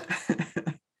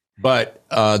 But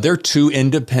they're two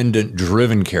independent,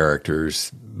 driven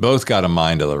characters. Both got a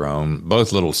mind of their own.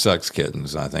 Both little sex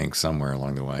kittens, I think, somewhere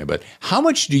along the way. But how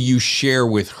much do you share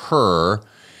with her?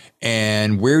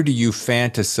 And where do you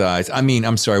fantasize?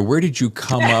 Where did you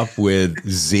come up with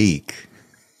Zeke?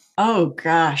 Oh,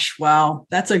 gosh. Wow.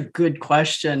 That's a good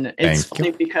question. It's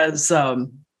funny because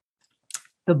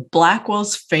the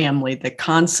Blackwell's family, the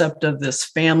concept of this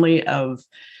family of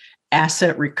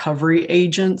asset recovery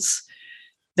agents,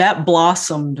 that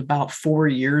blossomed about 4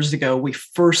 years ago. We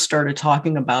first started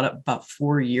talking about it about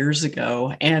 4 years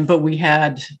ago. But we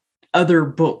had other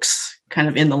books kind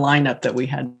of in the lineup that we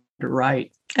had to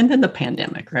write. And then the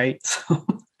pandemic, right?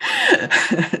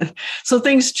 So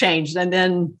things changed.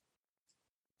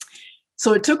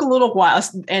 So it took a little while,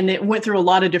 and it went through a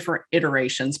lot of different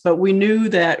iterations, but we knew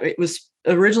that it was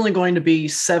originally going to be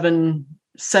seven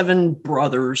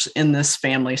brothers in this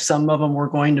family. Some of them were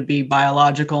going to be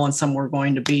biological and some were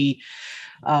going to be,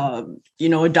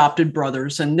 adopted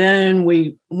brothers. And then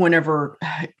whenever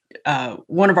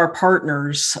one of our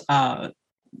partners,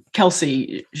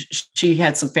 Kelsey, she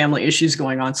had some family issues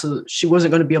going on, so she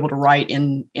wasn't going to be able to write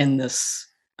in this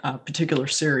particular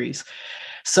series.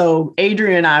 So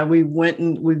Adrian and I, we went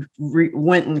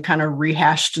and kind of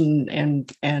rehashed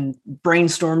and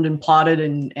brainstormed and plotted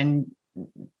and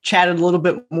chatted a little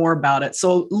bit more about it.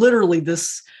 So literally,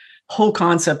 this whole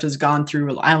concept has gone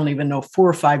through, I don't even know, 4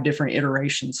 or 5 different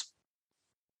iterations.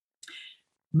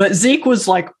 But Zeke was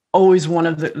like always one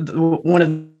of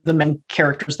the main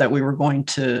characters that we were going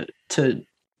to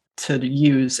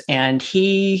use, and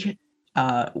he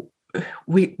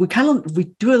we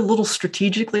do it a little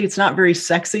strategically. It's not very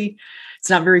sexy, it's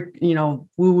not very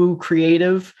woo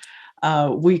creative.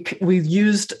 We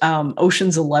used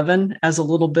Ocean's 11 as a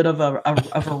little bit of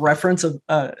a reference of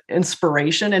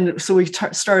inspiration, and so we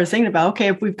started thinking about, okay,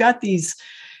 if we've got these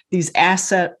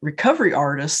asset recovery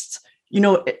artists,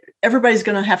 everybody's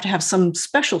going to have some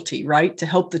specialty, right, to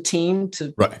help the team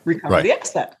to recover the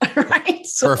asset, right?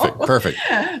 So, Perfect.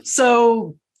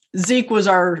 So Zeke was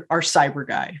our cyber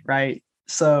guy, right?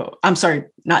 So I'm sorry,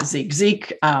 not Zeke.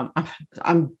 Zeke,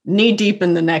 I'm knee deep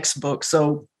in the next book.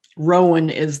 So Rowan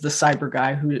is the cyber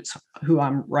guy who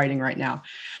I'm writing right now.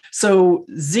 So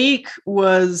Zeke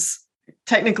was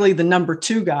technically the number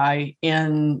 2 guy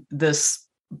in this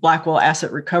Blackwell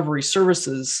Asset Recovery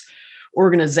Services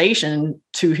organization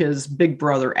to his big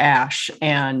brother Ash,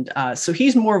 and so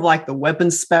he's more of like the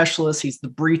weapons specialist. He's the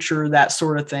breacher, that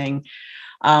sort of thing.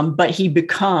 But he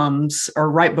becomes, or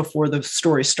right before the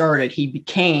story started, he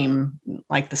became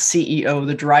like the CEO,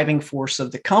 the driving force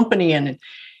of the company,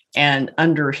 and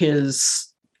under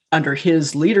his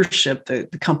leadership, the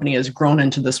company has grown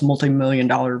into this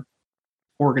multi-million-dollar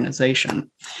organization.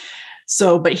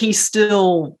 So, but he's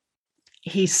still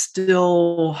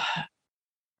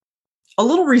a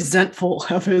little resentful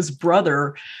of his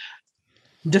brother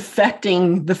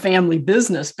defecting the family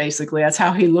business. Basically, that's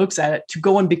how he looks at it, to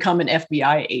go and become an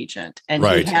FBI agent. And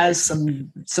he has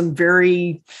some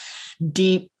very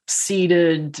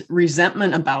deep-seated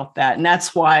resentment about that. And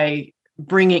that's why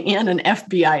bringing in an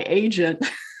FBI agent,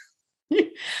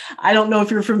 I don't know if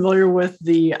you're familiar with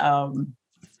the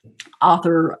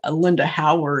author Linda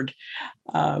Howard,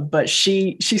 but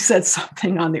she said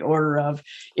something on the order of,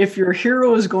 if your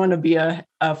hero is going to be a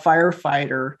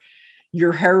firefighter,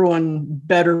 your heroine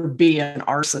better be an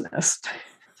arsonist.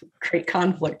 Great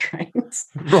conflict, right?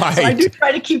 Right. So I do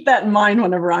try to keep that in mind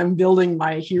whenever I'm building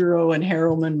my hero and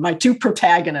heroine, my 2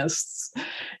 protagonists.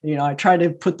 I try to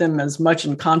put them as much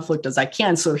in conflict as I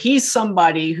can. So he's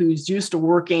somebody who's used to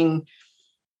working.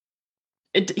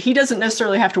 He doesn't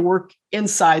necessarily have to work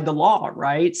inside the law,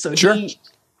 right? So sure.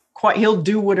 He'll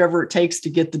do whatever it takes to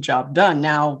get the job done.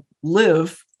 Now,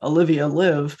 Olivia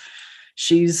Liv,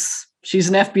 she's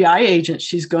an FBI agent.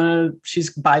 She's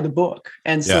by the book.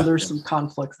 And so there's some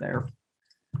conflict there.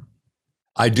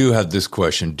 I do have this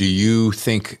question. Do you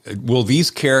think, will these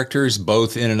characters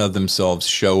both in and of themselves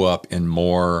show up in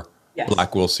more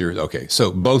Blackwell series? Okay.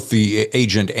 So both the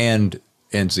agent and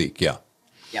Zeke. Yeah.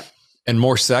 Yep. And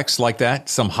more sex like that?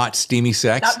 Some hot, steamy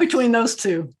sex? Not between those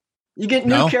two. You get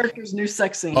new characters, new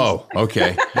sex scenes. Oh,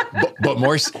 okay. but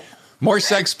more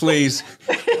sex, please.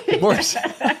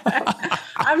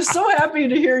 I'm so happy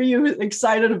to hear you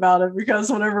excited about it,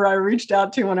 because whenever I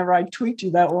tweaked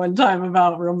you that one time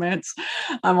about romance,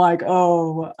 I'm like,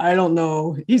 oh, I don't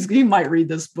know. He might read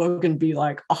this book and be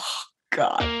like, oh,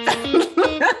 God.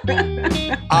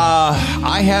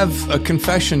 I have a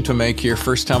confession to make here.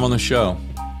 First time on the show.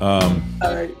 All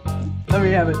right. Let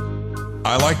me have it.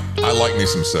 I like me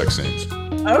some sex scenes.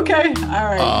 Okay. All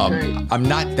right. Great. I'm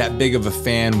not that big of a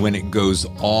fan when it goes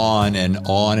on and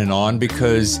on and on,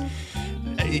 because,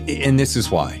 and this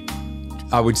is why,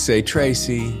 I would say,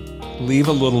 Tracy, leave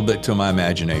a little bit to my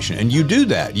imagination. And you do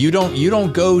that. You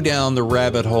don't go down the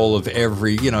rabbit hole of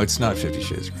every, it's not 50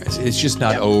 Shades of Grey. It's just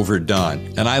not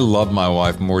overdone. And I love my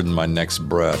wife more than my next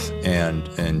breath.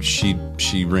 And she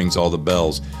rings all the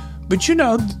bells. But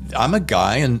I'm a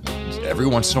guy, and every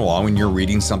once in a while when you're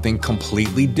reading something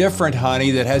completely different,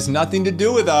 honey, that has nothing to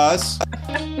do with us,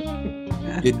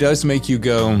 it does make you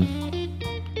go,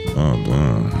 oh,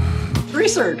 damn.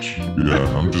 Research.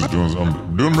 Yeah, I'm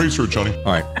doing research, honey.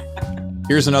 All right.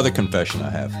 Here's another confession I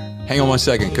have. Hang on one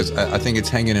second, because I think it's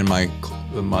hanging in my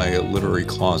literary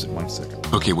closet. 1 second.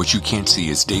 Okay, what you can't see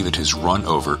is David has run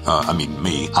over,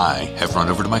 I have run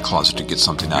over to my closet to get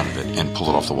something out of it and pull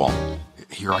it off the wall.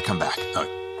 Here I come back.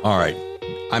 All right.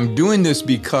 I'm doing this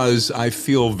because I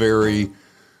feel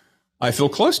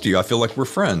close to you. I feel like we're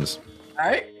friends. All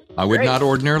right. I would not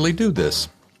ordinarily do this.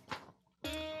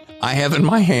 I have in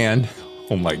my hand,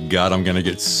 oh my God, I'm going to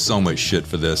get so much shit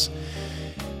for this.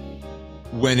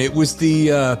 When it was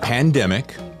the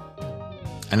pandemic,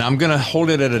 and I'm going to hold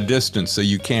it at a distance so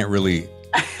you can't really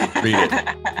read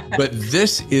it. But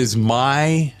this is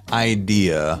my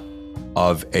idea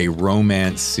of a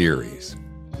romance series.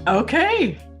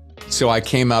 Okay. So I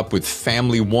came up with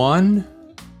Family 1,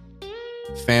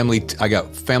 I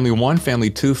got Family 1,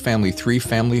 Family 2, Family 3,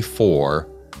 Family 4,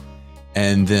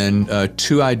 and then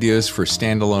 2 ideas for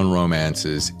standalone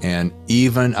romances, and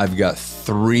even I've got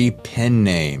 3 pen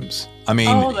names.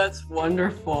 Oh, that's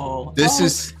wonderful. This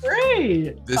is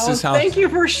great. Thank you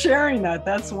for sharing that.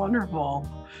 That's wonderful.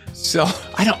 So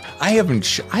I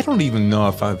don't even know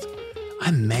if I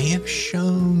may have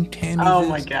shown Tammy. Oh this.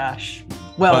 My gosh.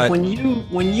 Well,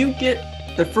 when you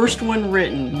get the first one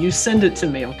written, you send it to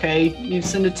me, okay? You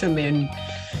send it to me and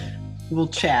we'll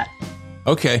chat.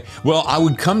 Okay. Well, I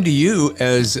would come to you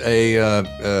as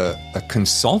a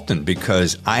consultant,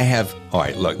 because I have. All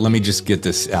right. Look, let me just get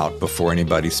this out before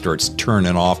anybody starts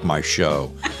turning off my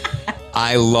show.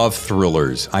 I love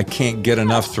thrillers. I can't get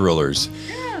enough thrillers.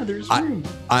 Yeah, there's room.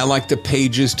 I like the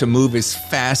pages to move as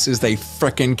fast as they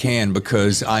frickin' can,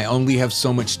 because I only have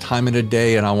so much time in a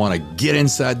day, and I want to get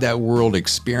inside that world,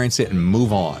 experience it, and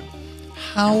move on.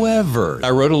 However, I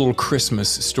wrote a little Christmas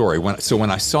story. When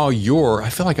I saw I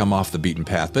feel like I'm off the beaten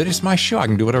path, but it's my show. I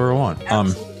can do whatever I want.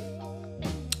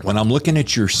 When I'm looking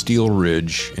at your Steel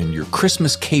Ridge and your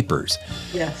Christmas capers,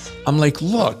 yes, I'm like,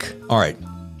 look, all right,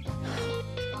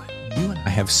 you and I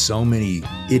have so many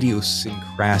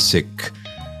idiosyncratic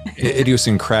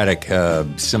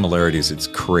similarities. It's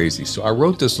crazy. So I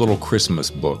wrote this little Christmas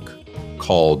book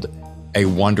called A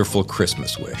Wonderful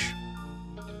Christmas Wish.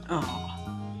 Oh.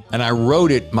 And I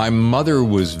wrote it. My mother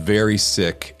was very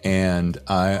sick, and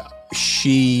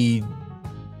she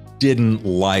didn't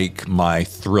like my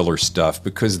thriller stuff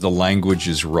because the language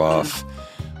is rough.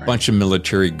 Right. Bunch of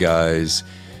military guys.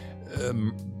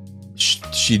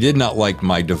 She did not like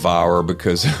my Devourer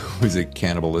because it was a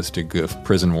cannibalistic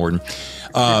prison warden.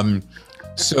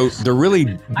 So they're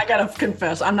really... I gotta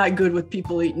confess, I'm not good with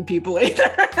people eating people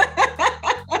either.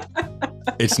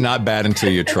 It's not bad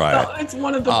until you try it. It's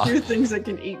one of the few things that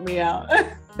can eat me out.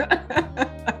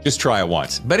 Just try it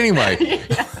once. But anyway.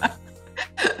 Yeah.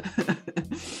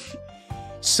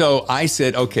 So I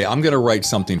said, okay, I'm going to write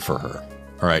something for her.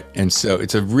 All right. And so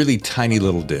it's a really tiny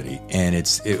little ditty. And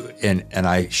and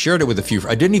I shared it with a few.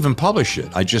 I didn't even publish it.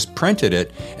 I just printed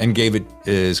it and gave it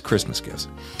as Christmas gifts.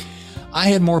 I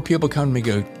had more people come to me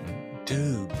and go,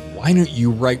 dude, why don't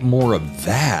you write more of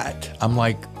that? I'm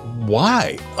like,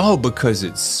 why? Oh, because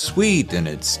it's sweet and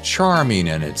it's charming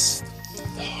and it's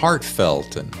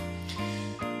heartfelt. And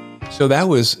So that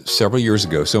was several years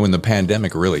ago. So when the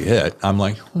pandemic really hit, I'm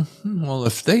like, well,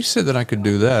 if they said that I could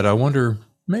do that, I wonder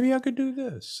maybe I could do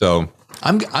this. So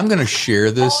I'm going to share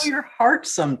this. Follow your heart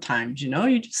sometimes,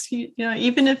 you just,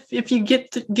 even if you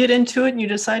get into it and you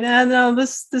decide, no,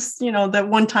 this, that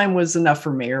one time was enough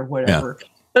for me or whatever,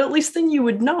 but at least then you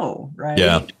would know. Right.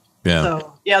 Yeah. Yeah.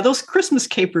 So those Christmas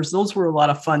capers, those were a lot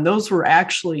of fun. Those were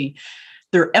actually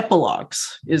their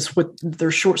epilogues, is what their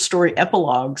short story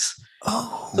epilogues.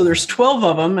 Oh. So there's 12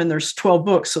 of them and there's 12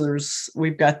 books. So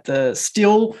we've got the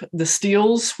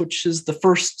Steels, which is the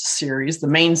first series, the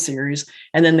main series,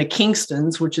 and then the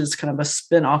Kingstons, which is kind of a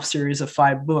spin-off series of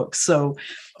 5 books. So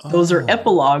those are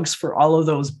epilogues for all of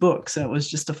those books. And it was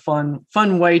just a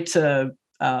fun way to,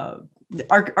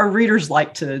 our readers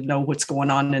like to know what's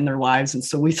going on in their lives. And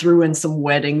so we threw in some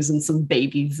weddings and some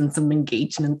babies and some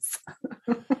engagements.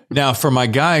 Now, for my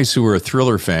guys who are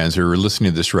Thriller fans who are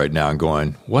listening to this right now and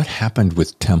going, what happened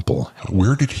with Temple?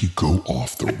 Where did he go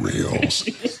off the rails?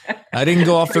 I didn't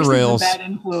go off the rails. Bad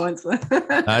influence.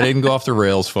 I didn't go off the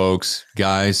rails, folks.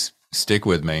 Guys, stick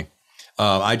with me.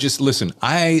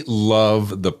 I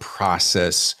love the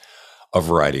process of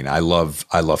writing. I love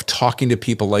talking to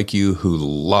people like you who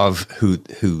love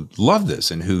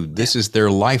this and who this is their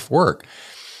life work.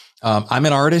 I'm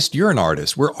an artist. You're an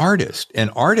artist. We're artists, and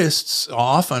artists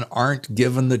often aren't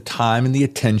given the time and the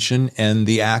attention and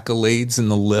the accolades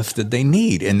and the lift that they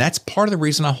need. And that's part of the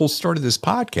reason I started this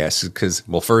podcast is because,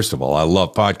 well, first of all, I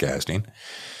love podcasting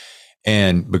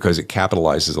and because it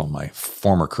capitalizes on my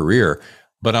former career.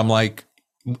 But I'm like,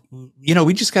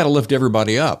 we just got to lift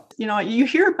everybody up. You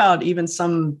hear about even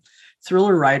some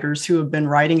thriller writers who have been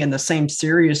writing in the same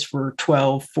series for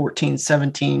 12, 14,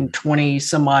 17, 20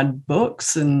 some odd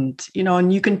books. And,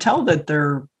 and you can tell that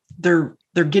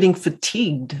they're getting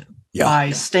fatigued by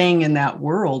staying in that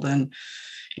world. And,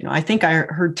 I think I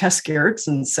heard Tess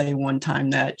Gerritsen say one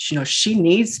time that, she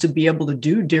needs to be able to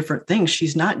do different things.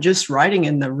 She's not just writing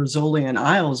in the Rizzoli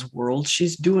Isles world.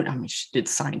 She's doing, she did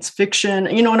science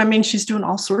fiction, you know what I mean? She's doing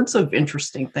all sorts of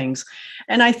interesting things.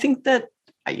 And I think that,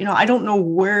 I don't know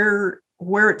where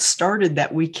it started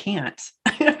that we can't.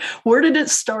 Where did it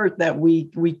start that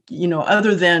we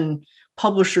other than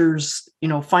publishers,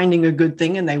 finding a good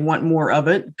thing and they want more of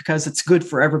it because it's good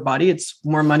for everybody. It's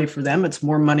more money for them. It's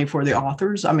more money for the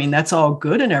authors. I mean, that's all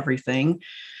good and everything,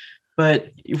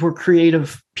 but we're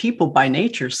creative people by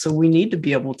nature. So we need to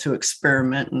be able to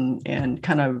experiment and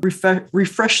kind of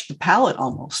refresh the palate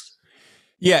almost.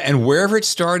 Yeah. And wherever it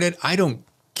started, I don't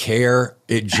care.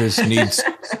 It just needs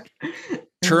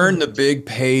turn the big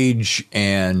page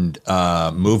and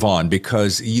move on,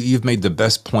 because you've made the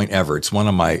best point ever. It's one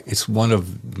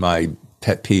of my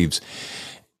pet peeves.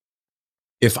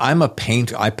 If I'm I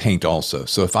paint also.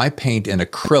 So if I paint in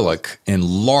acrylic in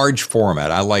large format,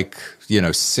 I like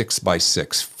 6 by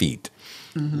 6 feet,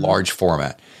 large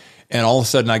format. And all of a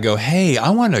sudden I go, hey, I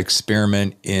want to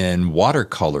experiment in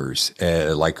watercolors,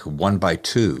 like 1 by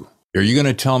 2. Are you going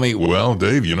to tell me? Well,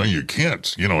 Dave, you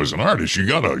can't. As an artist, you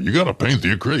gotta paint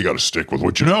the acrylic. You gotta stick with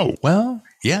what you know. Well,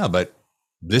 yeah, but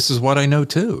this is what I know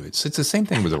too. It's the same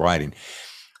thing with the writing.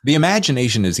 The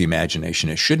imagination is the imagination.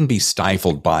 It shouldn't be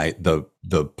stifled by the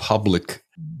public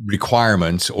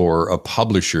requirements or a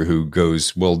publisher who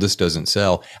goes, well, this doesn't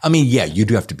sell. I mean, yeah, you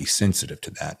do have to be sensitive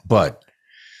to that, but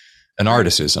an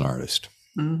artist is an artist.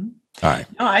 Mm-hmm. All right.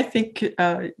 No, I think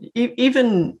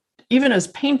even as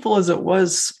painful as it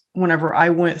was whenever I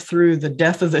went through the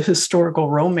death of the historical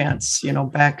romance,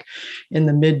 back in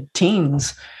the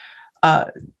mid-teens,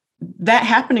 that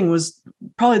happening was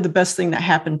probably the best thing that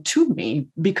happened to me,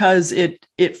 because it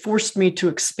forced me to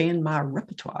expand my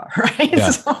repertoire, right?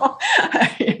 Yeah. So,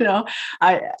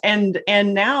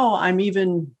 and now I'm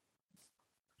even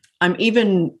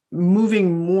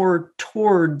moving more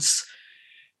towards,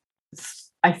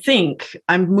 I think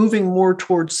I'm moving more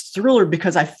towards thriller,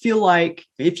 because I feel like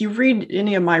if you read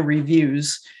any of my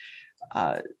reviews,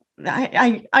 I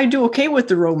do okay with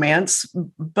the romance,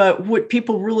 but what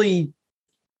people really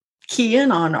key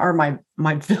in on are my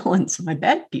villains, my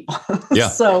bad people. Yeah.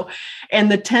 So,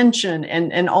 and the tension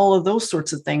and all of those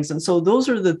sorts of things. And so those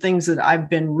are the things that I've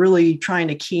been really trying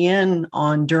to key in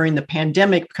on during the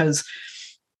pandemic, because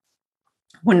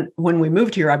when we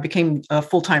moved here, I became a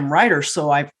full-time writer. So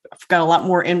I've got a lot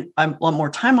more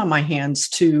time on my hands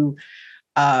to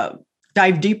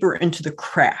dive deeper into the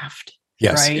craft.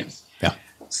 Yes. Right. Yes. Yeah.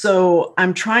 So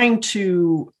I'm trying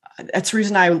to, that's the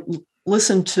reason I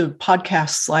listen to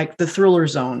podcasts like The Thriller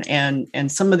Zone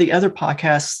and some of the other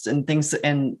podcasts and things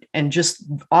and just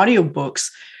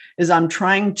audiobooks, is I'm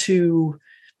trying to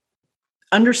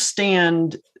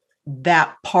understand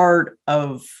that part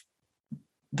of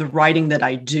the writing that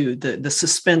I do, the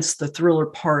suspense, the thriller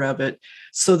part of it,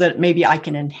 so that maybe I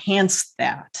can enhance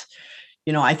that.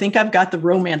 I think I've got the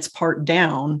romance part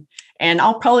down, and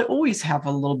I'll probably always have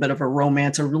a little bit of a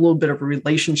romance or a little bit of a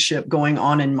relationship going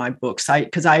on in my books.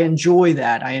 Because I enjoy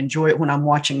that. I enjoy it when I'm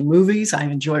watching movies. I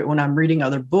enjoy it when I'm reading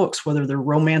other books, whether they're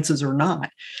romances or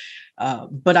not.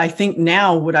 But I think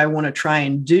now what I want to try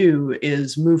and do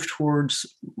is move towards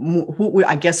what would,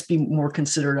 I guess, be more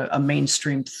considered a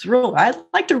mainstream thriller. I'd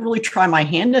like to really try my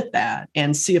hand at that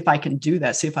and see if I can do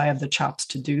that, see if I have the chops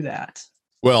to do that.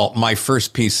 Well, my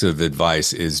first piece of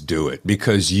advice is do it,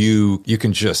 because you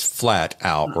can just flat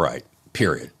out write,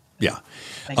 period. Yeah.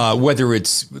 Whether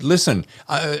it's, listen,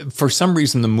 for some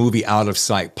reason, the movie Out of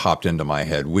Sight popped into my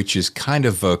head, which is kind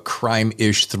of a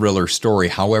crime-ish thriller story.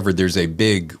 However, there's a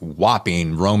big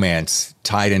whopping romance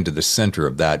tied into the center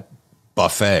of that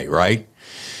buffet, right?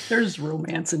 There's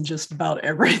romance in just about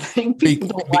everything. People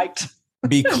don't like to.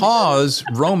 Because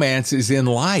romance is in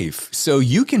life. So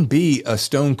you can be a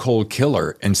stone cold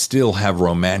killer and still have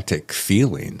romantic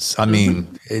feelings. I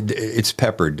mean, it's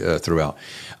peppered throughout.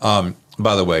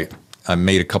 By the way, I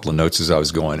made a couple of notes as I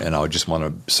was going, and I just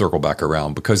want to circle back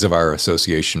around because of our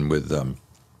association with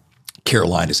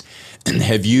Carolinas.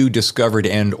 Have you discovered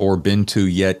and or been to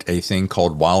yet a thing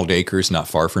called Wild Acres not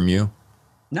far from you?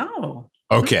 No.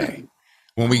 Okay.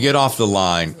 When we get off the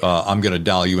line, I'm going to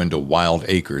dial you into Wild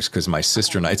Acres because my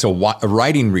sister and I, it's a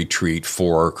writing retreat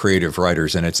for creative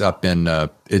writers, and it's up in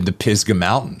the Pisgah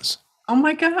Mountains. Oh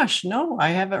my gosh. No, I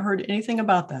haven't heard anything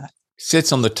about that.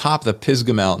 Sits on the top of the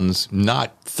Pisgah Mountains,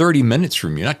 not 30 minutes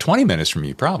from you, not 20 minutes from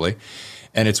you, probably.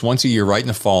 And it's once a year right in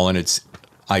the fall, and it's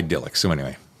idyllic. So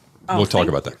anyway, we'll talk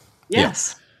about that.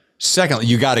 Yes. Yeah. Secondly,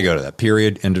 you got to go to that,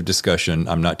 period, end of discussion.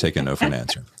 I'm not taking no for an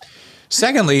answer.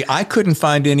 Secondly, I couldn't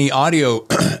find any audio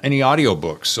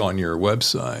books on your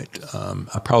website.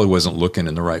 I probably wasn't looking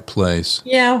in the right place.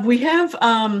 Yeah, we have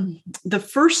the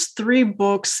first 3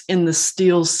 books in the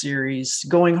Steel series,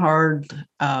 Going Hard,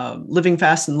 Living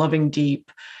Fast and Loving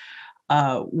Deep.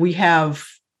 We have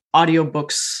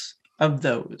audiobooks of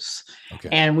those. Okay.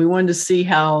 And we wanted to see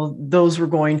how those were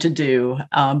going to do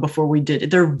before we did it.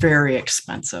 They're very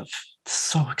expensive,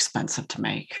 so expensive to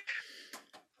make.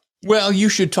 Well, you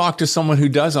should talk to someone who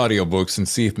does audiobooks and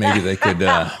see if maybe they could.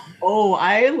 Oh,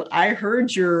 I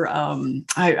heard your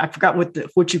I forgot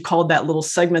what you called that little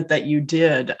segment that you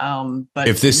did. But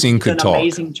if this scene could talk,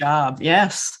 amazing job.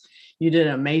 Yes, you did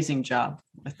an amazing job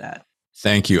with that.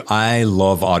 Thank you. I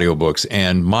love audiobooks,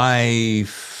 and my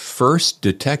first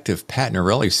Detective Pat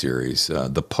Norelli series,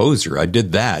 The Poser, I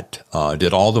did that.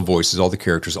 Did all the voices, all the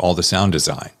characters, all the sound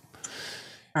design.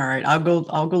 All right, I'll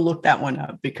go look that one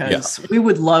up because we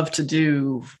would love to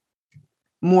do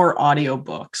more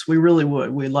audiobooks. We really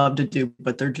would. We love to do,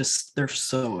 but they're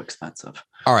so expensive.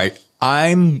 All right.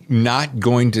 I'm not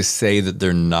going to say that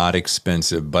they're not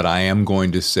expensive, but I am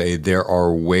going to say there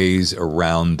are ways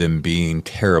around them being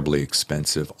terribly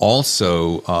expensive.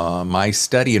 Also, my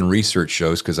study and research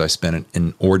shows, because I spent an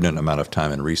inordinate amount of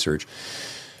time in research,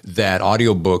 that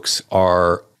audiobooks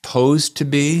are posed to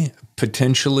be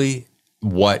potentially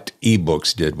what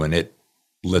ebooks did when it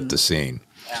lit the scene.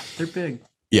 Yeah, they're big.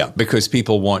 Yeah, because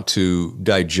people want to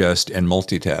digest and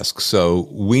multitask. So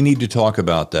we need to talk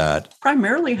about that.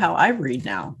 Primarily how I read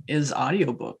now is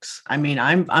audiobooks. I mean,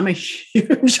 I'm a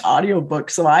huge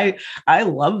audiobook, so I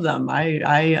love them.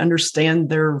 I understand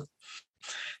their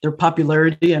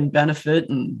popularity and benefit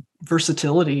and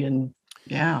versatility, and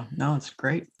yeah, no, it's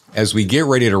great. As we get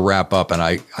ready to wrap up, and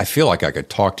I feel like I could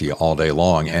talk to you all day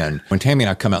long. And when Tammy and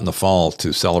I come out in the fall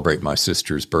to celebrate my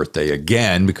sister's birthday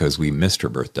again, because we missed her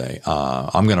birthday,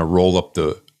 I'm going to roll up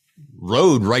the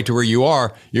road right to where you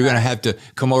are. You're going to have to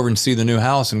come over and see the new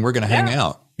house, and we're going to hang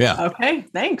out. Yeah. Okay.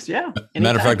 Thanks. Yeah.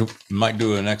 Matter of fact, we might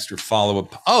do an extra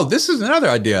follow-up. Oh, this is another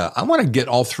idea. I want to get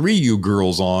all 3 of you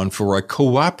girls on for a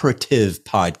cooperative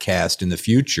podcast in the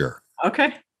future.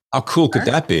 Okay. How cool could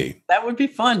that be? That would be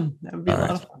fun. That would be a lot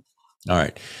of fun. All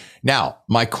right. Now,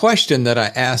 my question that I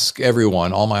ask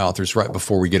everyone, all my authors, right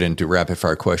before we get into rapid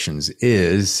fire questions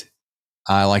is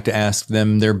I like to ask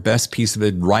them their best piece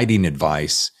of writing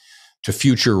advice to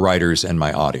future writers and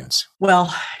my audience.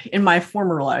 Well, in my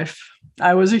former life,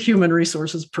 I was a human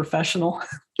resources professional.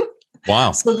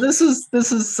 Wow. So this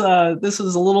is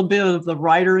a little bit of the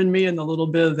writer in me and a little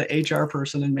bit of the HR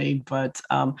person in me. But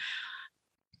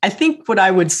I think what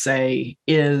I would say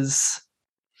is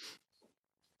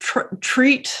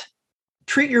treat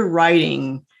your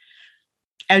writing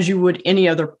as you would any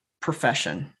other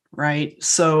profession, right?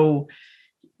 So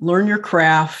learn your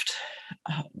craft,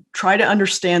 try to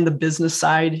understand the business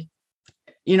side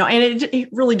and it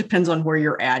really depends on where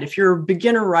you're at. If you're a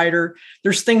beginner writer,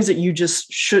 there's things that you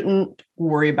just shouldn't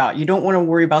worry about. You don't want to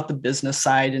worry about the business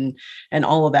side and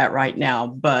all of that right now,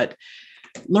 but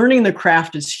learning the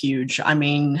craft is huge. I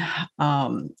mean,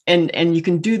 and you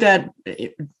can do that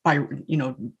by,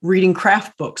 reading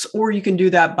craft books, or you can do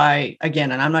that by,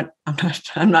 again, and I'm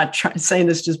not saying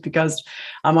this just because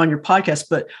I'm on your podcast,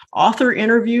 but author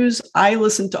interviews. I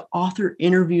listen to author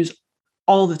interviews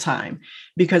all the time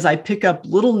because I pick up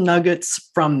little nuggets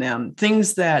from them,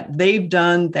 things that they've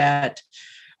done that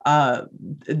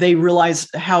they realize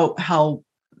how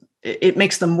it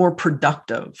makes them more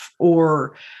productive,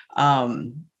 or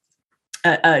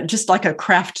just like a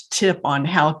craft tip on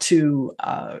how to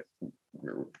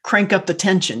crank up the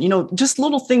tension, just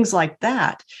little things like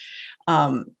that.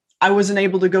 I wasn't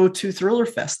able to go to Thriller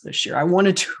Fest this year. I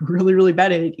wanted to really, really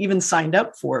bad. I even signed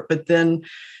up for it, but then,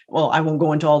 well, I won't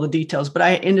go into all the details, but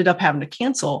I ended up having to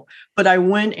cancel. But I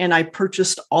went and I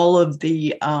purchased all of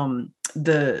the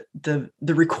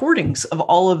recordings of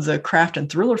all of the Craft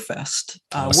and Thriller Fest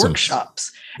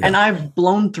workshops, and I've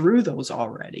blown through those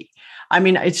already. I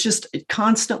mean, it's just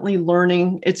constantly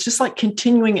learning. It's just like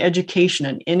continuing education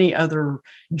in any other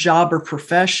job or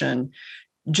profession.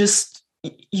 Just,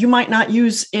 you might not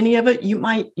use any of it. You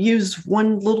might use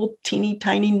one little teeny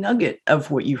tiny nugget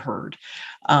of what you heard.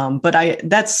 But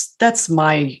that's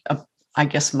my, I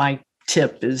guess my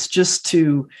tip is just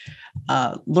to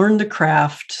learn the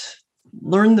craft,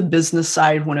 learn the business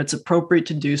side when it's appropriate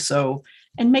to do so,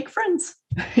 and make friends,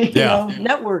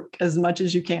 network as much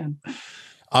as you can.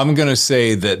 I'm going to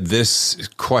say that this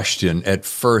question, at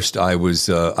first, I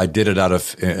did it out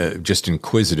of just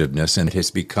inquisitiveness, and it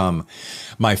has become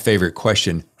my favorite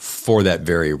question for that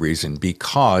very reason,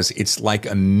 because it's like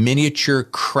a miniature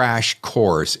crash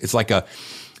course. It's like a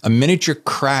miniature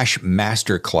crash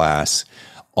masterclass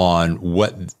on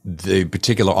what the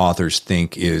particular authors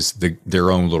think is their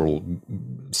own little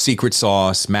secret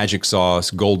sauce, magic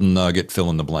sauce, golden nugget, fill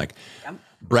in the blank. Yep.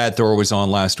 Brad Thor was on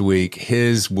last week.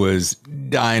 His was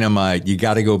dynamite. You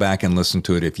got to go back and listen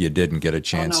to it if you didn't get a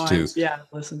chance to.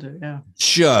 Listen to it. Yeah.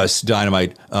 Just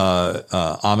dynamite.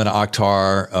 Amina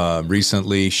Akhtar,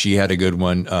 recently, she had a good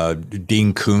one.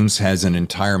 Dean Koontz has an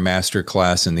entire master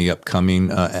class in the upcoming,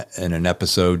 in an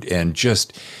episode, and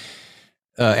just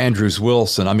Andrews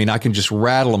Wilson. I mean, I can just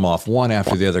rattle them off one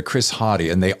after the other. Chris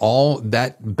Hoddy, and they all,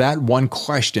 that one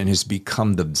question has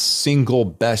become the single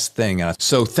best thing.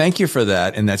 So thank you for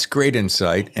that. And that's great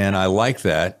insight. And I like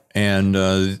that. And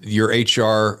your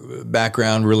HR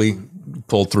background really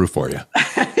pulled through for you.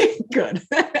 Good.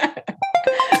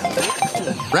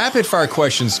 Rapid fire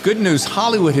questions. Good news.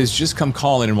 Hollywood has just come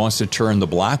calling and wants to turn the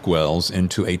Blackwells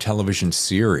into a television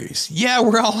series. Yeah,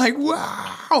 we're all like,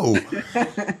 wow.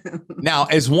 Now,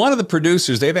 as one of the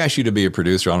producers, they've asked you to be a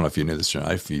producer. I don't know if you knew this or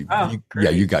not. You got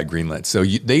greenlit. So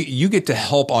you get to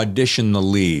help audition the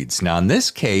leads. Now, in this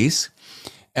case,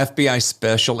 FBI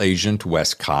Special Agent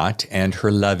Westcott and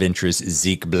her love interest,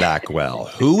 Zeke Blackwell.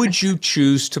 Who would you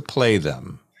choose to play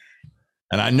them?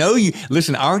 And I know I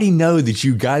already know that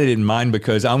you got it in mind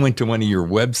because I went to one of your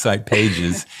website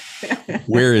pages.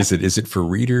 Where is it? Is it for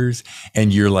readers?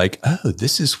 And you're like, oh,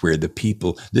 this is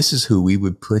who we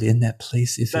would put in that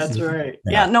place. That's right.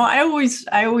 Yeah, no, I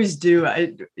always do.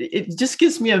 It just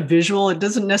gives me a visual. It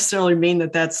doesn't necessarily mean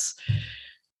that that's,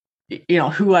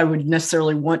 who I would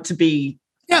necessarily want to be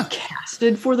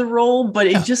casted for the role, but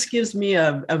it just gives me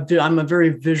I'm a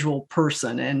very visual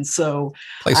person, and so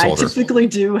I typically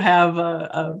do have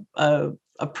a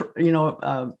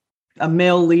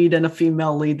male lead and a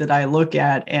female lead that I look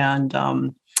at, and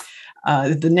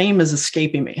the name is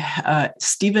escaping me.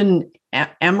 Stephen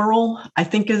Amell, I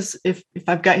think, is if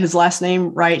I've got his last name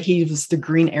right. He was the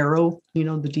Green Arrow, the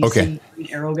DC Green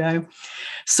Arrow guy.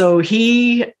 So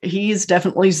he's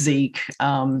definitely Zeke.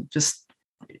 Just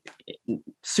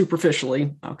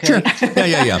superficially. Okay. Sure.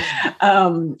 Yeah.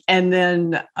 And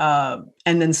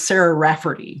then Sarah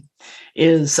Rafferty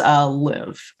is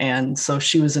Liv. And so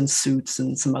she was in Suits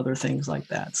and some other things like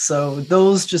that. So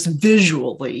those just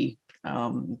visually,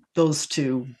 those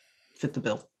two fit the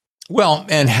bill. Well,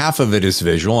 and half of it is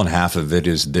visual and half of it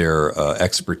is their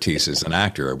expertise as an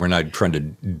actor. We're not trying to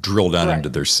drill down into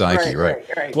their psyche, right?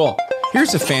 Well,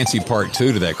 here's a fancy part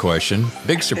two to that question.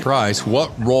 Big surprise.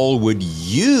 What role would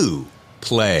you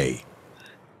play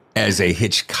as a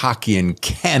Hitchcockian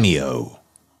cameo?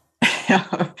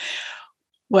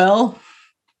 Well,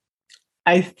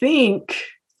 I think...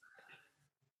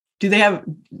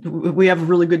 we have a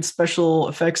really good special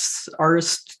effects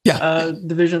artist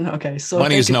division? Okay. So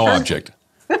money is no object.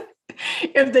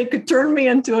 If they could turn me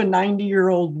into a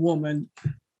 90-year-old woman,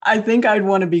 I think I'd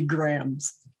want to be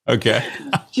Grams. Okay.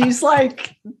 she's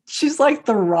like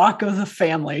the rock of the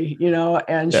family,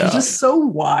 and she's just so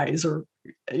wise,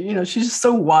 she's just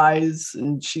so wise,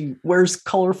 and she wears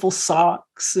colorful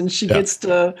socks, and she gets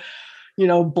to,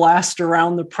 blast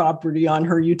around the property on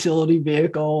her utility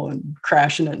vehicle and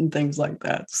crashing it and things like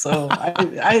that. So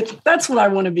I that's what I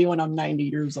want to be when I'm 90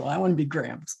 years old. I want to be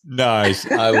Grams.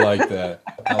 Nice. I like that.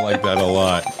 I like that a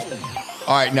lot.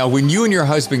 All right. Now, when you and your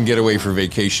husband get away for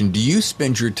vacation, do you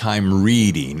spend your time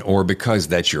reading, or because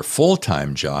that's your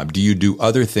full-time job, do you do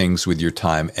other things with your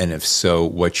time? And if so,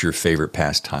 what's your favorite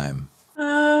pastime?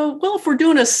 Well, if we're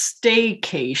doing a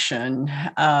staycation,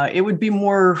 it would be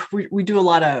more, we do a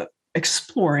lot of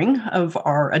exploring of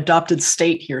our adopted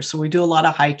state here. So we do a lot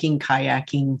of hiking,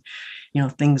 kayaking,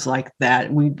 things like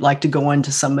that. We'd like to go into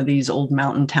some of these old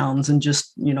mountain towns and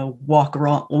just, walk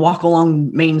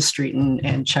along Main Street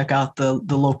and check out the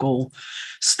local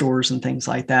stores and things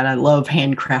like that. I love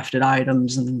handcrafted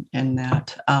items and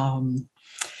that.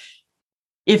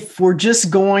 If we're just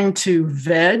going to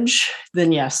veg,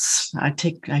 then yes, I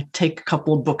take a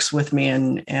couple of books with me,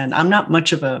 and I'm not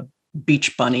much of a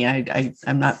beach bunny.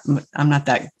 I'm not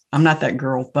that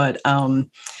girl, but I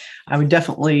would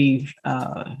definitely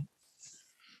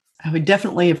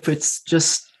if it's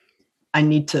just I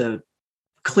need to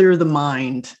clear the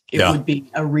mind, it would be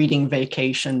a reading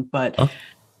vacation. But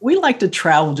we like to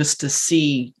travel just to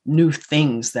see new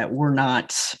things that we're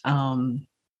not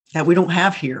that we don't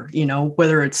have here,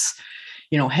 whether it's,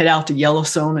 head out to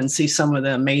Yellowstone and see some of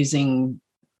the amazing,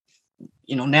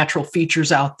 natural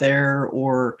features out there,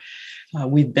 or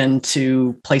we've been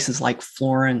to places like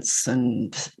Florence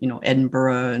and,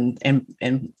 Edinburgh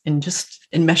and just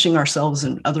enmeshing ourselves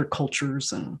in other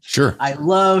cultures. And sure, I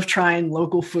love trying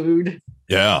local food.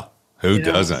 Yeah. Who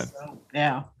doesn't? So,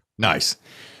 yeah. Nice.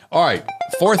 All right.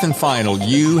 Fourth and final,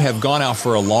 you have gone out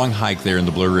for a long hike there in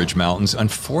the Blue Ridge Mountains.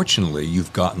 Unfortunately,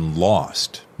 you've gotten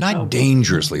lost. Not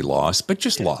dangerously lost, but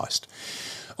just lost.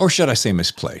 Or should I say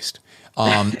misplaced?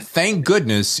 Thank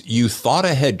goodness you thought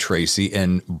ahead, Tracy,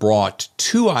 and brought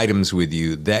 2 items with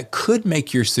you that could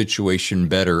make your situation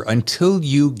better until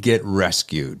you get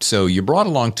rescued. So you brought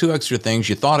along 2 extra things.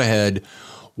 You thought ahead.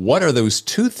 What are those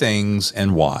 2 things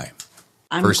and why?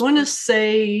 I'm going to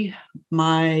say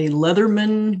my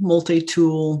Leatherman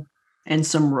multi-tool and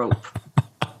some rope.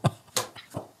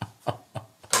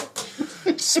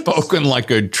 Spoken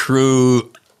like a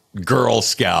true Girl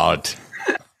Scout.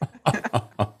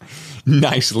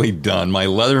 Nicely done. My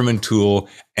Leatherman tool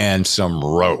and some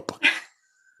rope.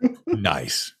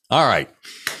 Nice. All right.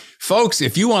 Folks,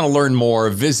 if you want to learn more,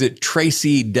 visit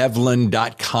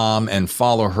tracydevlin.com and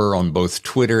follow her on both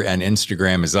Twitter and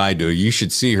Instagram as I do. You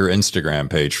should see her Instagram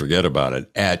page. Forget about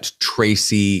it. At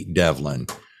Tracy Devlin.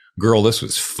 Girl, this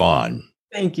was fun.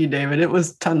 Thank you, David. It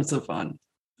was tons of fun.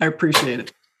 I appreciate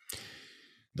it.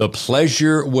 The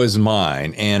pleasure was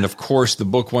mine. And of course, the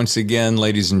book, once again,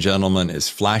 ladies and gentlemen, is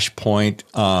Flashpoint.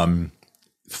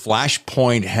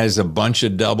 Flashpoint has a bunch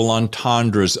of double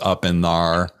entendres up in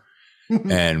there.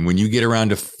 And when you get around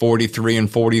to 43 and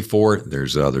 44,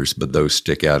 there's others, but those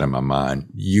stick out in my mind.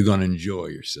 You're going to enjoy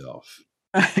yourself.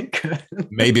 Good.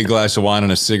 Maybe a glass of wine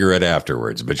and a cigarette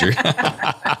afterwards, but you're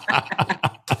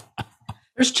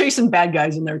There's chasing bad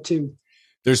guys in there too.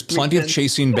 There's plenty of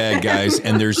chasing bad guys,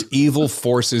 and there's evil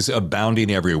forces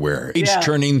abounding everywhere. Each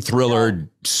turning thriller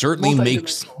certainly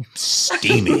makes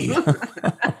steamy.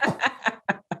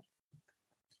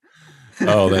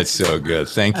 Oh, that's so good.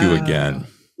 Thank you again.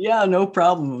 Yeah, no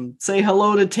problem. Say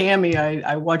hello to Tammy.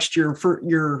 I watched your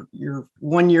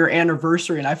 1 year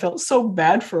anniversary, and I felt so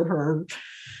bad for her.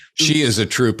 She is a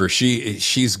trooper.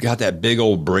 She's got that big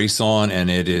old brace on, and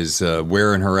it is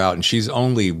wearing her out. And she's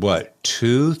only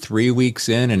 2-3 weeks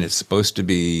in, and it's supposed to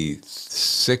be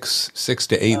six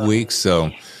to 8 weeks.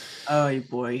 So, oh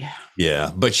boy,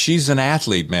 yeah. But she's an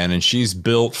athlete, man, and she's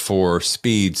built for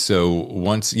speed. So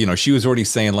once she was already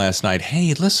saying last night,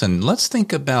 "Hey, listen, let's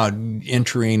think about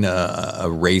entering a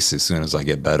race as soon as I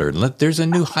get better. There's a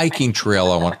new hiking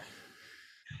trail I want."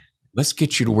 Let's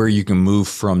get you to where you can move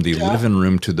from the living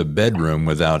room to the bedroom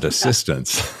without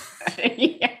assistance.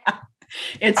 Yeah.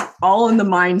 It's all in the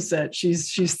mindset.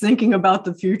 She's thinking about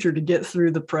the future to get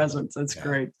through the present. That's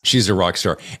great. She's a rock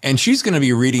star. And she's going to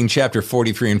be reading chapter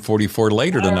 43 and 44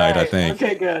 later tonight, I think.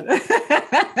 Okay, good.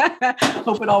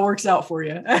 Hope it all works out for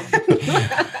you.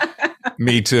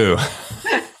 Me too.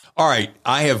 All right.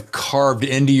 I have carved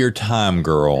into your time,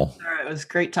 girl. It was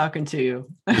great talking to you.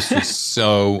 This was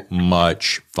so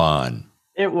much fun.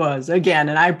 It was, again,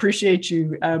 and I appreciate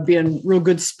you being real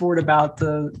good sport about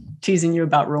teasing you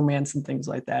about romance and things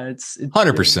like that. It's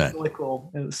 100%. really cool.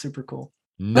 It was super cool.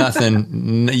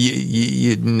 Nothing,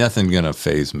 nothing gonna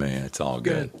phase me. It's all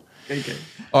good. Good.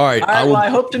 All right. I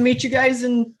hope to meet you guys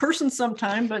in person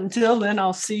sometime, but until then,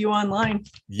 I'll see you online.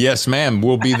 Yes, ma'am.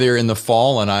 We'll be there in the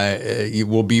fall, and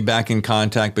we'll be back in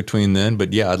contact between then.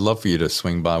 But yeah, I'd love for you to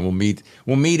swing by. We'll meet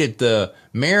at the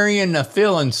Marion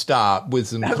Fill and Stop with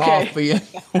some coffee.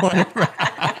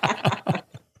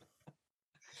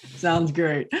 Sounds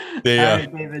great. Yeah. All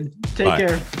right, David. Take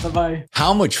care. Bye-bye.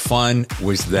 How much fun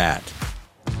was that?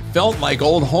 Felt like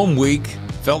old home week.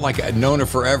 Felt like I'd known her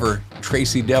forever.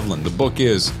 Tracy Devlin. The book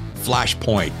is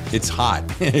Flashpoint. It's hot.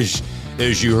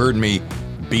 As you heard me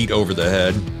beat over the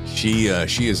head. She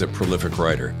is a prolific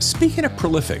writer. Speaking of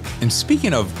prolific, and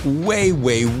speaking of way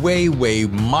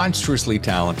monstrously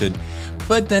talented,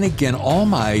 but then again, all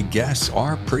my guests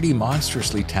are pretty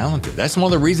monstrously talented. That's one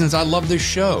of the reasons I love this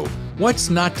show. What's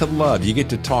not to love? You get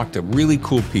to talk to really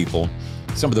cool people,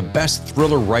 some of the best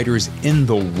thriller writers in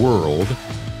the world,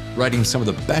 writing some of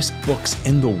the best books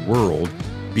in the world,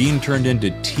 being turned into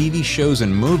TV shows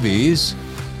and movies.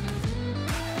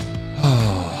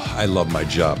 Oh, I love my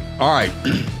job. All right.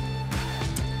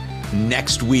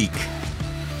 Next week,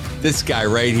 this guy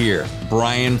right here,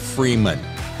 Brian Freeman.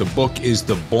 The book is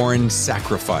The Bourne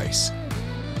Sacrifice.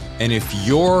 And if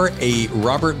you're a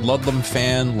Robert Ludlum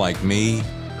fan like me,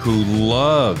 who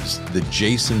loves the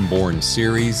Jason Bourne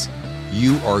series,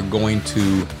 you are going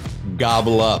to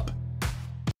gobble up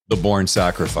The Bourne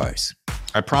Sacrifice.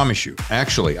 I promise you.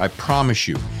 Actually, I promise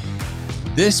you.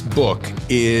 This book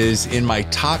is in my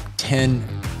top 10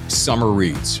 summer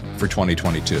reads for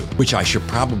 2022, which I should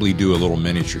probably do a little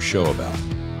miniature show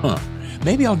about.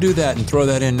 Maybe I'll do that and throw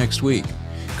that in next week,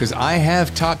 because I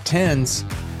have top 10s.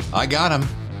 I got them.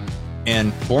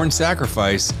 And Bourne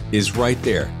Sacrifice is right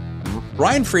there.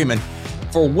 Brian Freeman,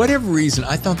 for whatever reason,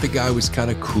 I thought the guy was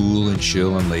kind of cool and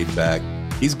chill and laid back.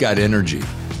 He's got energy.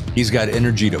 He's got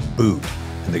energy to boot.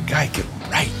 And the guy can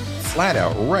write, flat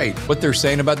out write. What they're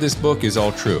saying about this book is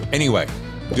all true. Anyway,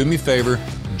 do me a favor,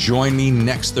 join me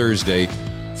next Thursday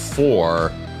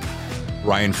for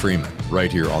Brian Freeman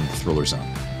right here on the Thriller Zone.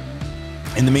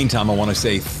 In the meantime, I want to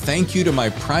say thank you to my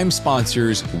prime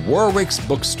sponsors, Warwick's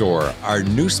Bookstore, our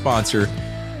new sponsor.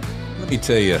 Let me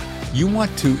tell you,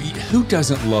 who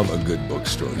doesn't love a good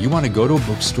bookstore? You want to go to a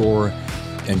bookstore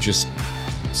and just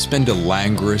spend a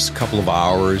languorous couple of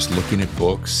hours looking at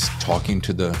books, talking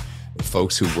to the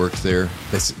folks who work there.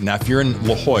 Now, if you're in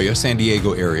La Jolla, San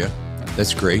Diego area,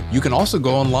 that's great. You can also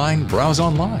go online, browse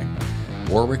online,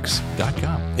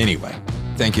 warwicks.com. Anyway,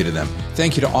 thank you to them.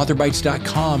 Thank you to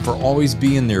authorbytes.com for always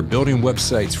being there, building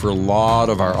websites for a lot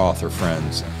of our author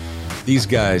friends. These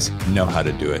guys know how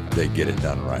to do it. They get it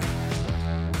done right.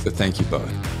 So thank you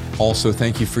both. Also,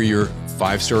 thank you for your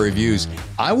 5-star reviews.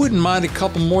 I wouldn't mind a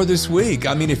couple more this week.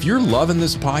 I mean, if you're loving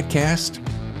this podcast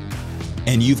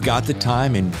and you've got the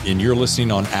time and you're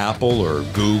listening on Apple or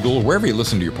Google, wherever you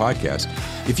listen to your podcast,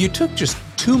 if you took just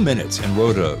 2 minutes and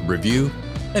wrote a review,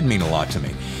 that'd mean a lot to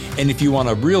me. And if you want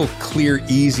a real clear,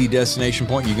 easy destination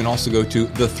point, you can also go to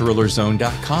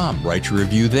thethrillerzone.com. Write your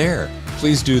review there.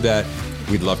 Please do that.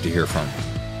 We'd love to hear from you.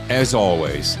 As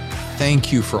always,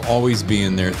 thank you for always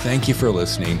being there. Thank you for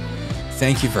listening.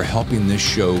 Thank you for helping this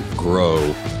show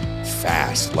grow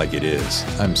fast like it is.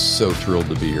 I'm so thrilled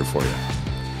to be here for you.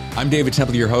 I'm David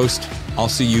Temple, your host. I'll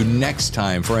see you next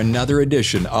time for another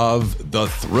edition of The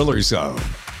Thriller Zone.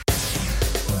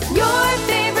 Your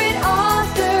favorite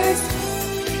authors,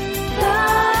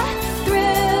 The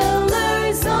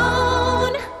Thriller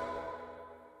Zone.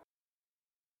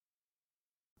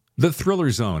 The Thriller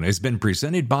Zone has been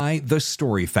presented by The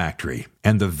Story Factory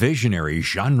and the visionary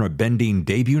genre-bending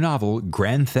debut novel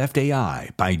Grand Theft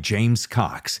AI by James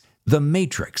Cox. The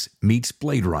Matrix meets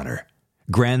Blade Runner.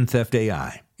 Grand Theft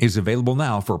AI is available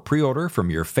now for pre-order from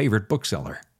your favorite bookseller.